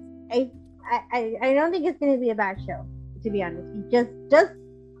don't think it's gonna be a bad show, to be honest. It's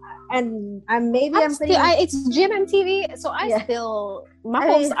GMMTV, so my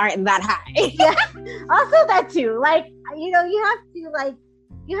hopes aren't that high. Yeah. Also that too. Like, you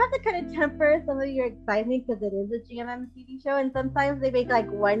have to kind of temper some of your excitement because it is a GMM TV show, and sometimes they make like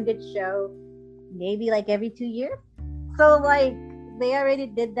one good show, maybe like every 2 years. So like they already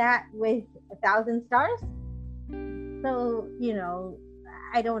did that with 1,000 Stars. So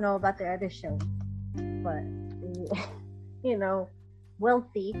I don't know about the other shows, but we'll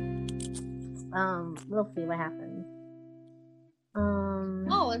see. We'll see what happens.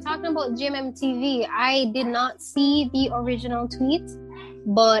 And talking about GMM TV, I did not see the original tweet,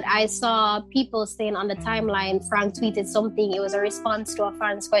 but I saw people saying on the timeline, Frank tweeted something. It was a response to a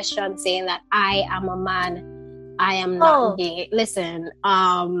fan's question saying that I am a man, I am not gay. Listen,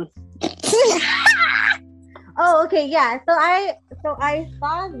 okay, yeah. So I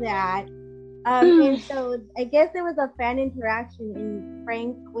saw that, and so I guess there was a fan interaction, and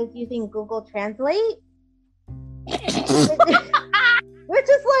Frank was using Google Translate. Which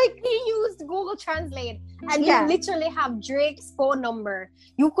is like, he used Google Translate, and you literally have Drake's phone number.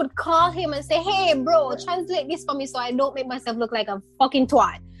 You could call him and say, "Hey, bro, translate this for me so I don't make myself look like a fucking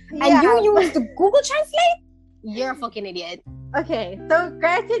twat." Yeah. And you used Google Translate? You're a fucking idiot. Okay, so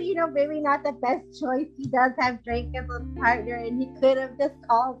granted, maybe not the best choice. He does have Drake as a partner, and he could have just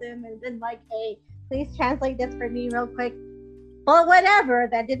called him and been like, "Hey, please translate this for me real quick." But whatever,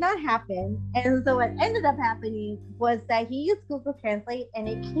 that did not happen. And so what ended up happening was that he used Google Translate, and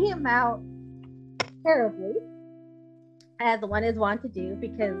it came out terribly, as one is wont to do,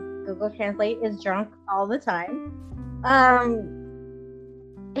 because Google Translate is drunk all the time.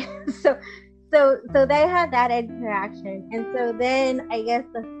 So they had that interaction, and so then I guess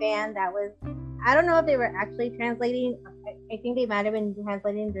the fan that was, I don't know if they were actually translating. I think they might have been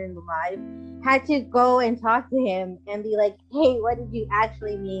translating during the live. Had to go and talk to him and be like, "Hey, what did you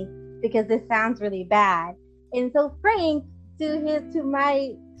actually mean? Because this sounds really bad." And so Frank, to the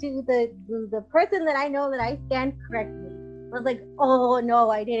person that I know that I stand correctly, was like, "Oh no,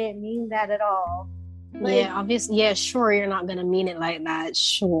 I didn't mean that at all." Like, yeah, obviously. Yeah, sure, you're not gonna mean it like that.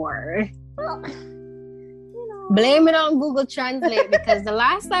 Sure. Well, blame it on Google Translate, because the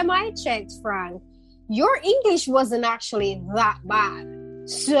last time I checked, Frank, your English wasn't actually that bad.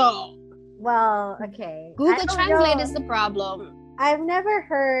 So, well, okay. Google Translate is the problem. I've never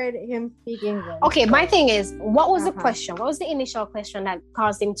heard him speak English. Okay, my thing is, what was the question? What was the initial question that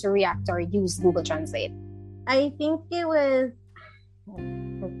caused him to react or use Google Translate? I think it was,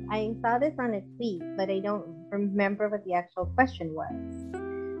 I saw this on a tweet, but I don't remember what the actual question was.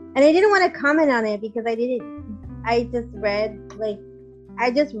 And I didn't want to comment on it because I just read the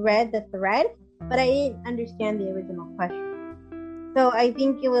thread, but I didn't understand the original question. So I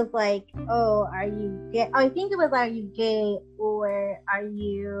think it was like, "Oh, are you gay?" I think it was, "Are you gay?" or "Are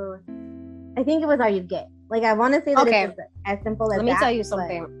you I think it was, are you gay? Like, I want to say that it's as simple as that. Let me tell you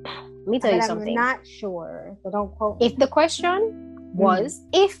something. I'm not sure, so don't quote me. If the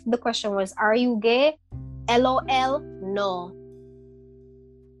question was, are you gay? LOL, no.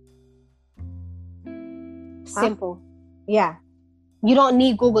 Simple. Yeah. You don't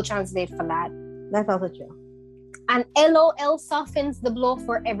need Google Translate for that. That's also true. And LOL softens the blow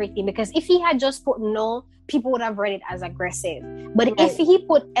for everything, because if he had just put no, people would have read it as aggressive. But if he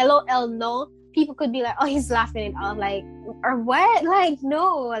put LOL no, people could be like, oh, he's laughing it off, like, or what? Like,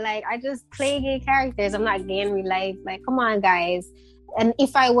 no, like, I just play gay characters. I'm not gay in real life. Like, come on, guys. And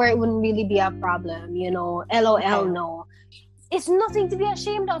if I were, it wouldn't really be a problem, you know. LOL no. It's nothing to be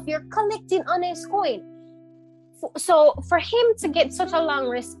ashamed of. You're collecting honest coin. So for him to get such a long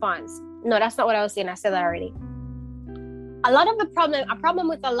response, no, that's not what I was saying. I said that already. A problem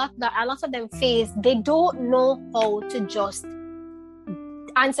with a lot of them face, they don't know how to just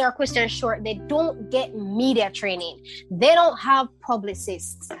answer a question short. They don't get media training. They don't have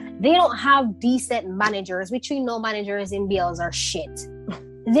publicists. They don't have decent managers, which we know managers in BLs are shit.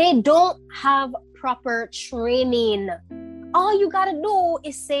 They don't have proper training. All you gotta do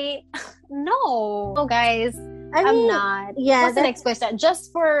is say no. No, guys. I'm not. Yeah. What's the next question?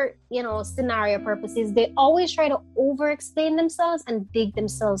 Just for, scenario purposes, they always try to over-explain themselves and dig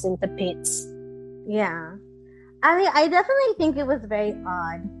themselves into pits. Yeah. I mean, I definitely think it was very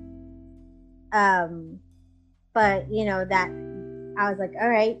odd. But, that I was like, all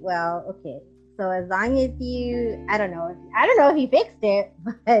right, well, okay. So as long as I don't know if he fixed it,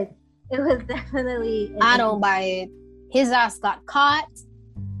 but it was definitely... I don't buy it. His ass got caught.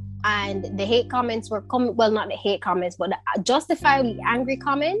 And the hate comments were coming. Well, not the hate comments, but the justifiably angry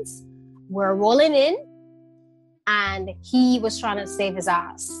comments were rolling in, and he was trying to save his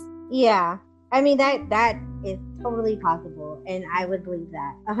ass. Yeah, I mean that is totally possible, and I would believe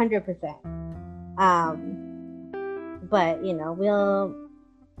that 100%. But we'll,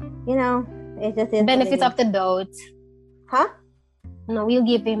 it just is benefit of the doubt. Huh? No, we'll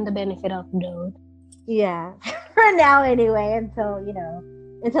give him the benefit of the doubt. Yeah, for now anyway,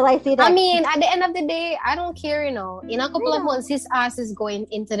 until I see that. I mean, at the end of the day, I don't care, In a couple of months, his ass is going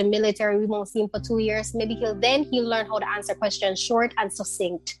into the military. We won't see him for 2 years. Maybe he'll learn how to answer questions short and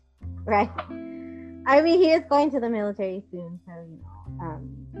succinct. Right. I mean, he is going to the military soon, so,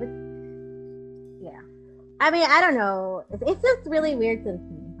 yeah. I mean, I don't know. It's just really weird to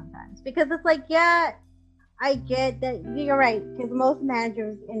me sometimes. Because it's like, yeah, I get that you're right. Because most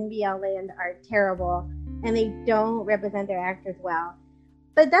managers in BL land are terrible. And they don't represent their actors well.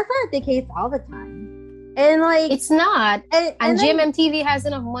 But that's not the case all the time. And it's not. And GMMTV has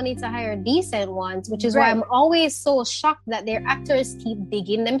enough money to hire decent ones, which is why I'm always so shocked that their actors keep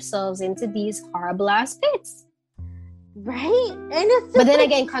digging themselves into these horrible ass pits. Right? And it's but then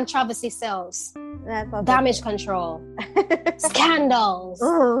again, controversy sells. Damage control. Scandals.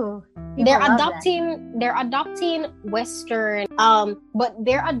 Ooh, they're adopting Western but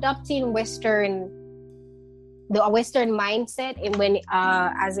they're adopting the Western mindset in when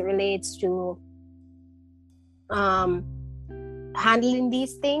as it relates to handling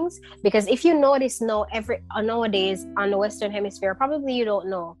these things. Because if you notice nowadays on the Western Hemisphere, probably you don't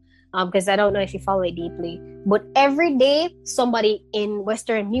know, because I don't know if you follow it deeply, but every day somebody in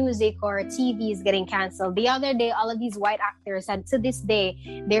Western music or TV is getting canceled. The other day, all of these white actors, and to this day,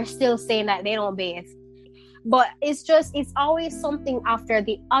 they're still saying that they don't bathe. But it's always something after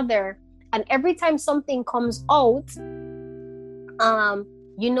the other. And every time something comes out,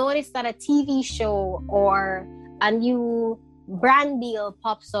 you notice that a TV show or a new brand deal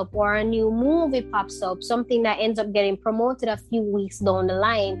pops up or a new movie pops up, something that ends up getting promoted a few weeks down the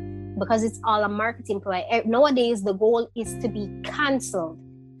line, because it's all a marketing play. Nowadays, the goal is to be cancelled,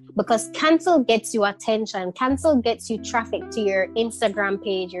 because cancel gets you attention. Cancel gets you traffic to your Instagram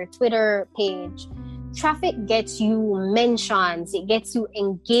page, your Twitter page. Traffic gets you mentions, it gets you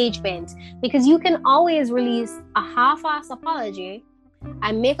engagement, because you can always release a half-ass apology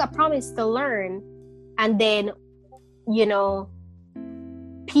and make a promise to learn, and then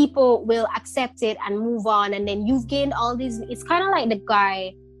people will accept it and move on, and then you've gained all these. It's kind of like the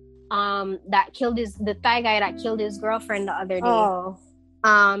guy the Thai guy that killed his girlfriend the other day.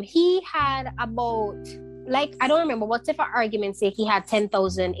 He had about, like, I don't remember what type of argument's sake, he had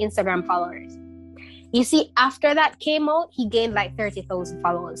 10,000 Instagram followers. You see, after that came out, he gained like 30,000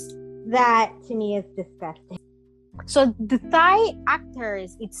 followers. That to me is disgusting. So the Thai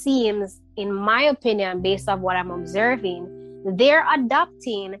actors, it seems, in my opinion, based on what I'm observing, they're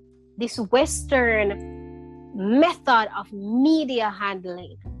adopting this Western method of media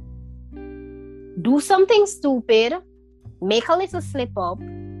handling. Do something stupid, make a little slip up,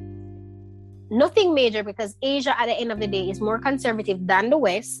 nothing major, because Asia at the end of the day is more conservative than the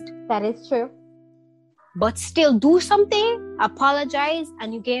West. That is true. But still do something, apologize,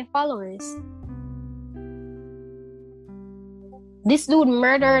 and you gain followers. This dude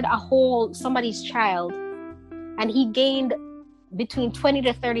murdered somebody's child, and he gained between 20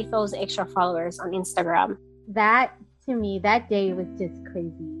 to 30,000 extra followers on Instagram. That, to me, that day was just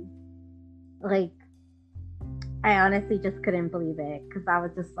crazy. Like, I honestly just couldn't believe it, because I was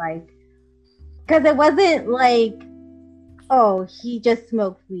just like, because it wasn't like, oh, he just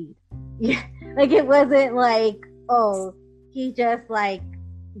smoked weed. Yeah, like it wasn't like, oh, he just like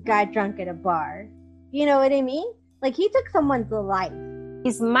got drunk at a bar. You know what I mean? Like, he took someone's life.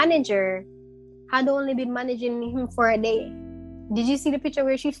 His manager had only been managing him for a day. Did you see the picture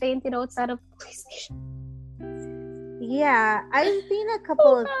where she fainted outside of the police station? Yeah, I've seen a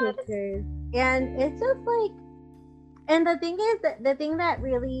couple of pictures, and it's just like, and the thing is, the thing that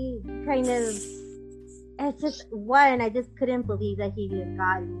really kind of, it's just, one, I just couldn't believe that he just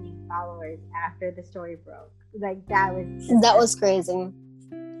got any followers after the story broke. Like, that was crazy.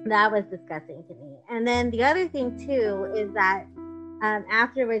 That was disgusting to me. And then the other thing too is that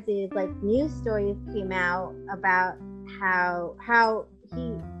afterwards, these like news stories came out about how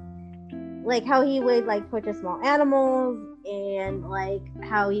he would like torture small animals, and like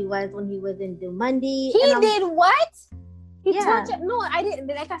how he was when he was in Dumundi. He did what? Tortured? No, I didn't.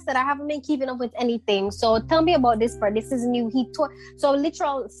 Like I said, I haven't been keeping up with anything. So tell me about this part. This is new. So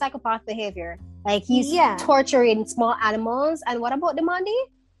literal psychopath behavior. Like he's torturing small animals. And what about Dumundi?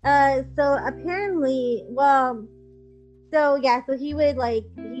 So apparently, so he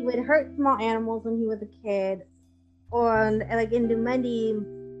would hurt small animals when he was a kid, or like in Dumundi,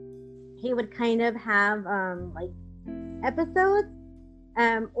 he would kind of have like episodes,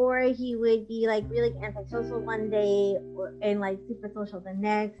 or he would be like really antisocial one day, and like super social the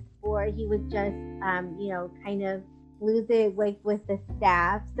next, or he would just kind of lose it with the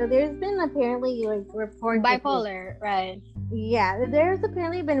staff. So there's been apparently like reports bipolar, right? Yeah, there's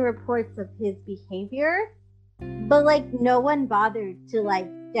apparently been reports of his behavior, but like no one bothered to like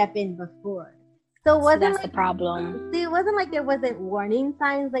step in before. So that's like the problem. See, it wasn't like there wasn't warning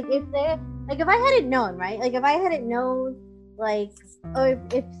signs. Like if I hadn't known, right? Like if I hadn't known, like, or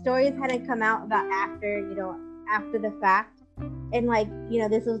if stories hadn't come out about after the fact, and like,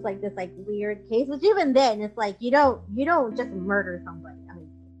 this was like this like weird case, which even then it's like you don't just murder somebody.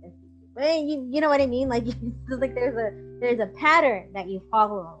 I mean, you know what I mean? Like, it's like there's a pattern that you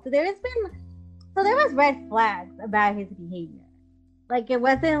follow. So there was red flags about his behavior. Like, it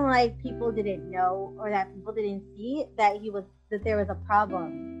wasn't like people didn't know, or that people didn't see that there was a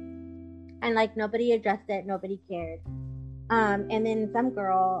problem, and like nobody addressed it, nobody cared. And then some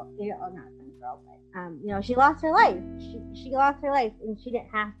girl, not some girl, but she lost her life. She lost her life, and she didn't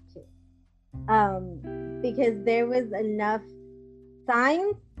have to, because there was enough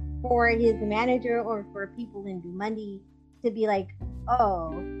signs for his manager or for people in Dumundi to be like,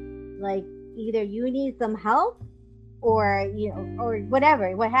 oh, like either you need some help, or or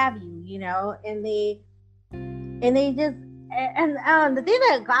whatever, what have you, and they just, and the thing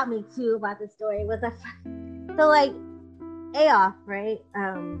that got me too about the story was so like Aof, right?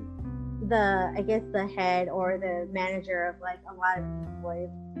 I guess the head or the manager of like a lot of these boys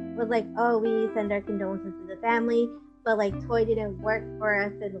was like, oh, we send our condolences to the family, but like Toy didn't work for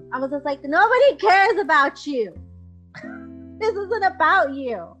us, and I was just like, nobody cares about you. This isn't about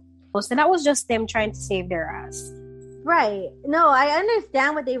you. So that was just them trying to save their ass. Right. No, I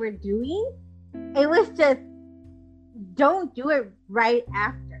understand what they were doing. It was just, don't do it right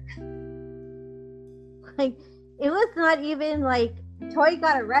after. Like, it was not even like Toy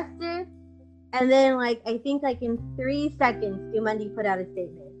got arrested, and then like I think like in 3 seconds Dumundi put out a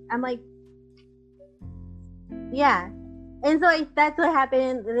statement. I'm like, yeah. And so like, that's what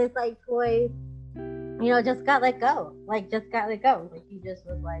happened. This like Toy, just got let go. Like, he just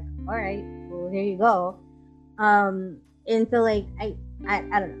was like, all right, well, here you go. And so like I don't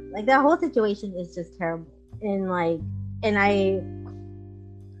know, like that whole situation is just terrible, and like, and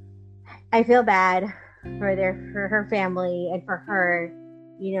I feel bad for her family and for her,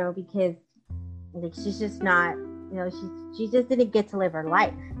 because like she's just not, she just didn't get to live her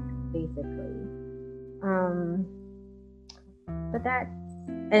life, basically. But that's,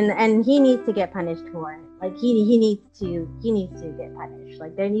 and he needs to get punished for it. Like he needs to get punished.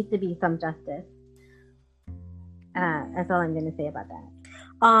 Like there needs to be some justice. That's all I'm gonna say about that.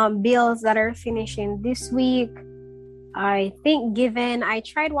 Bills that are finishing this week. I think, given I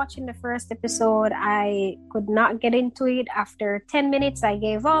tried watching the first episode, I could not get into it. After 10 minutes, I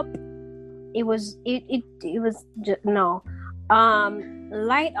gave up. It was just no.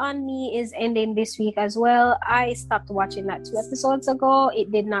 Light on Me is ending this week as well. I stopped watching that 2 episodes ago.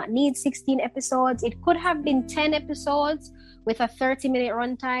 It did not need 16 episodes. It could have been 10 episodes with a 30-minute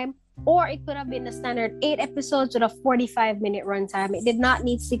runtime, or it could have been the standard 8 episodes with a 45-minute runtime. It did not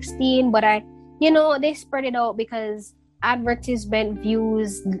need 16, but they spread it out because advertisement,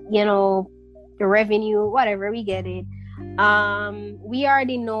 views, the revenue, whatever, we get it. We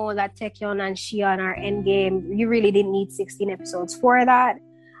already know that Taecyeon and Xion are endgame. You really didn't need 16 episodes for that.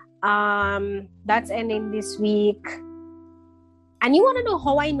 That's ending this week. And you want to know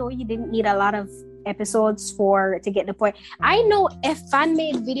how I know you didn't need a lot of episodes to get the point? I know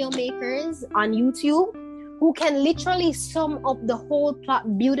fan-made video makers on YouTube who can literally sum up the whole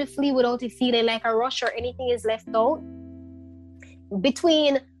plot beautifully without it feeling like a rush or anything is left out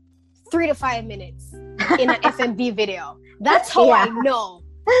between 3 to 5 minutes in an FMV video. That's how I know.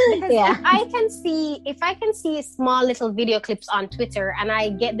 Because if I can see small little video clips on Twitter and I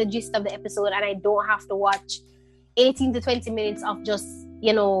get the gist of the episode and I don't have to watch 18 to 20 minutes of just,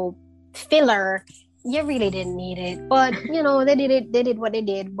 filler, you really didn't need it. But, they did what they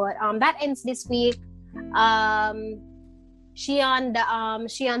did. But that ends this week. Xion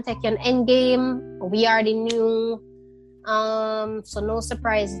Taecyeon Endgame, we already knew. So no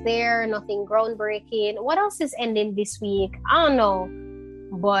surprise there, nothing groundbreaking. What else is ending this week? I don't know,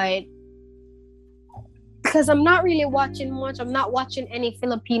 but because I'm not really watching much, I'm not watching any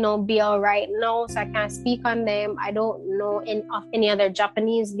Filipino BL right now, so I can't speak on them. I don't know of any other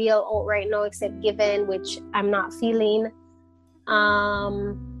Japanese BL out right now except Given, which I'm not feeling. I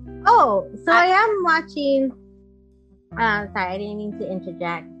am watching. Sorry, I didn't mean to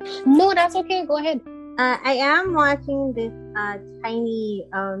interject. No, that's okay. Go ahead. I am watching this tiny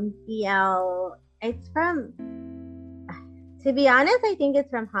BL. It's from, to be honest, I think it's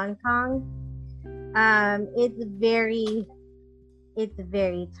from Hong Kong. It's very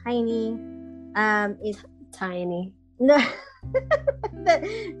tiny. It's tiny. No,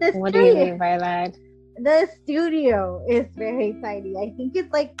 what do you mean by that? The studio is very tiny. I think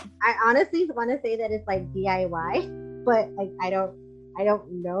it's like, I honestly want to say that it's like DIY, but like I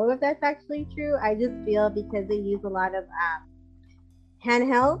don't know if that's actually true. I just feel because they use a lot of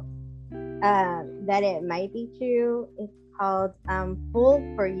handheld that it might be true. It's called Full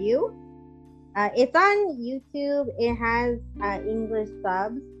for You. It's on YouTube. It has English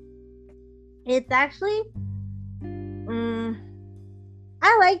subs. It's actually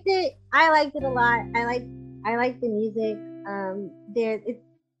I liked it. I liked it a lot. I like the music.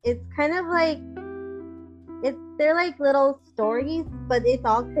 It's kind of like they're like little stories, but it's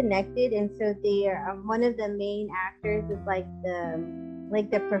all connected, and so they are one of the main actors is like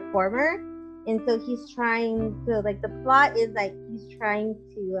the performer, and so he's trying to, like, the plot is like he's trying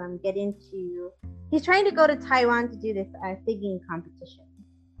to go to Taiwan to do this singing competition,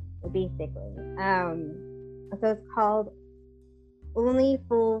 basically. So it's called Only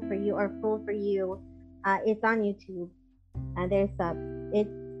Fool for You, or Fool for You. It's on YouTube. There's subs.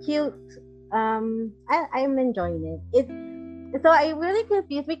 It's cute. I'm enjoying it. So I really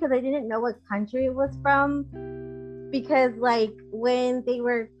confused me because I didn't know what country it was from, because like when they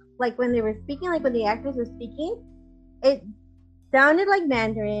were speaking, like when the actors were speaking, it sounded like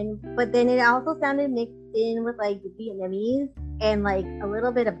Mandarin, but then it also sounded mixed in with like Vietnamese and like a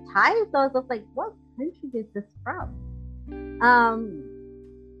little bit of Thai. So I was just like, what country is this from?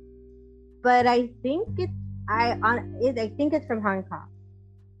 But I think it's from Hong Kong,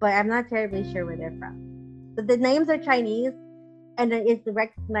 but I'm not terribly sure where they're from. But the names are Chinese, and it's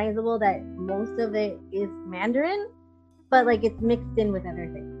recognizable that most of it is Mandarin, but like it's mixed in with other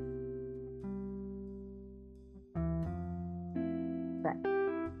things.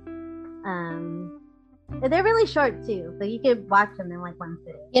 But they're really short too, so you could watch them in like one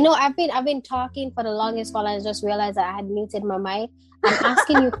sitting. I've been talking for the longest while I just realized that I had muted my mic. I'm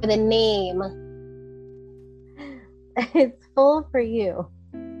asking you for the name. It's Full for You.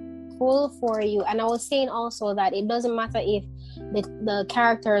 Full for You. And I was saying also that it doesn't matter if the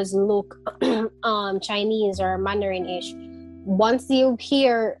characters look Chinese or Mandarin-ish. Once you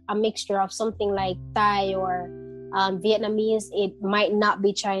hear a mixture of something like Thai or Vietnamese, it might not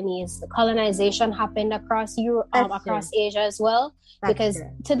be Chinese. The colonization happened across Europe, across Asia as well. That's because true.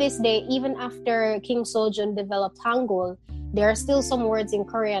 To this day, even after Kim Seo-jun developed Hangul, there are still some words in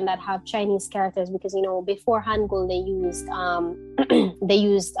Korean that have Chinese characters, because before Hangul they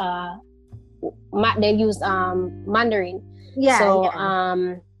used Mandarin. Yeah. So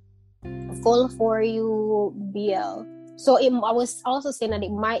Full for You BL. So I was also saying that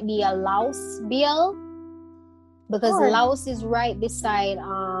it might be a Laos BL, because Laos is right beside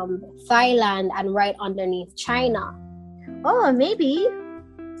Thailand and right underneath China. Oh, maybe.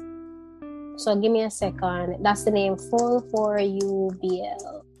 So give me a second. That's the name, Full For You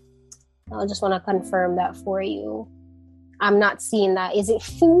BL. I just want to confirm that for you. I'm not seeing that. Is it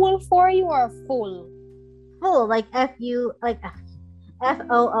Fool For You or Full? Full, like F-U, like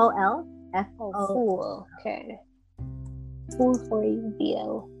F-O-O-L? F-O. Oh, Fool. Okay. Full For You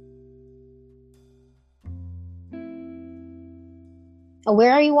BL.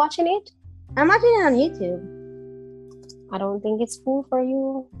 Where are you watching it? I'm watching it on YouTube. I don't think it's Fool For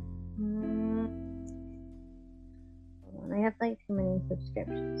You. I have like too many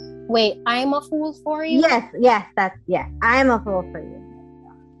subscriptions. Wait, I'm a Fool For You? Yes, I'm a fool for you.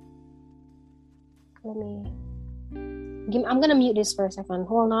 I'm gonna mute this for a second.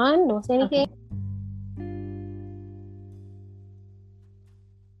 Hold on, don't say anything. Okay.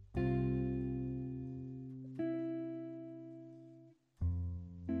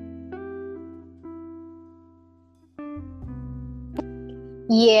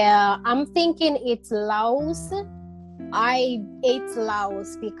 Yeah, I'm thinking it's Laos. It's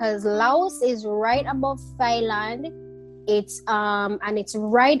Laos because Laos is right above Thailand. It's and it's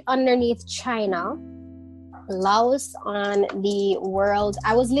right underneath China. Laos on the world.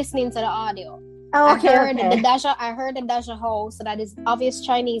 I was listening to the audio. Oh, okay. I heard the Dasha Ho, so that is obvious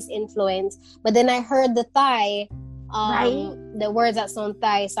Chinese influence. But then I heard the Thai, right? The words that sound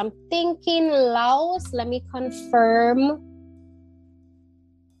Thai. So I'm thinking Laos. Let me confirm.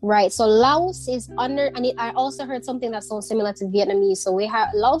 Right, so Laos is under, and I also heard something that sounds similar to Vietnamese. So we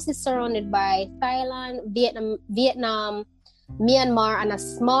have Laos is surrounded by Thailand, Vietnam, Myanmar, and a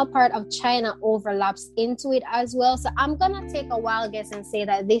small part of China overlaps into it as well. So I'm gonna take a wild guess and say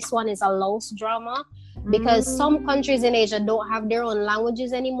that this one is a Laos drama because some countries in Asia don't have their own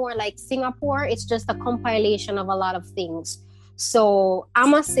languages anymore. Like Singapore, it's just a compilation of a lot of things. So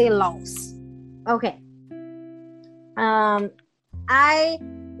I'm gonna say Laos. Okay. I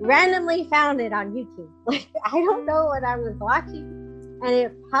randomly found it on YouTube. Like, I don't know what I was watching, and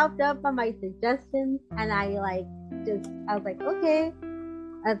it popped up on my suggestions, and I was like, okay.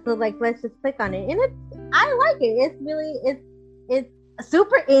 And so let's just click on it, and I like it. It's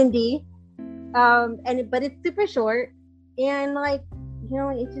super indie, but it's super short, and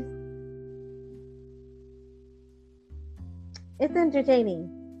it's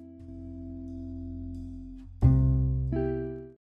entertaining.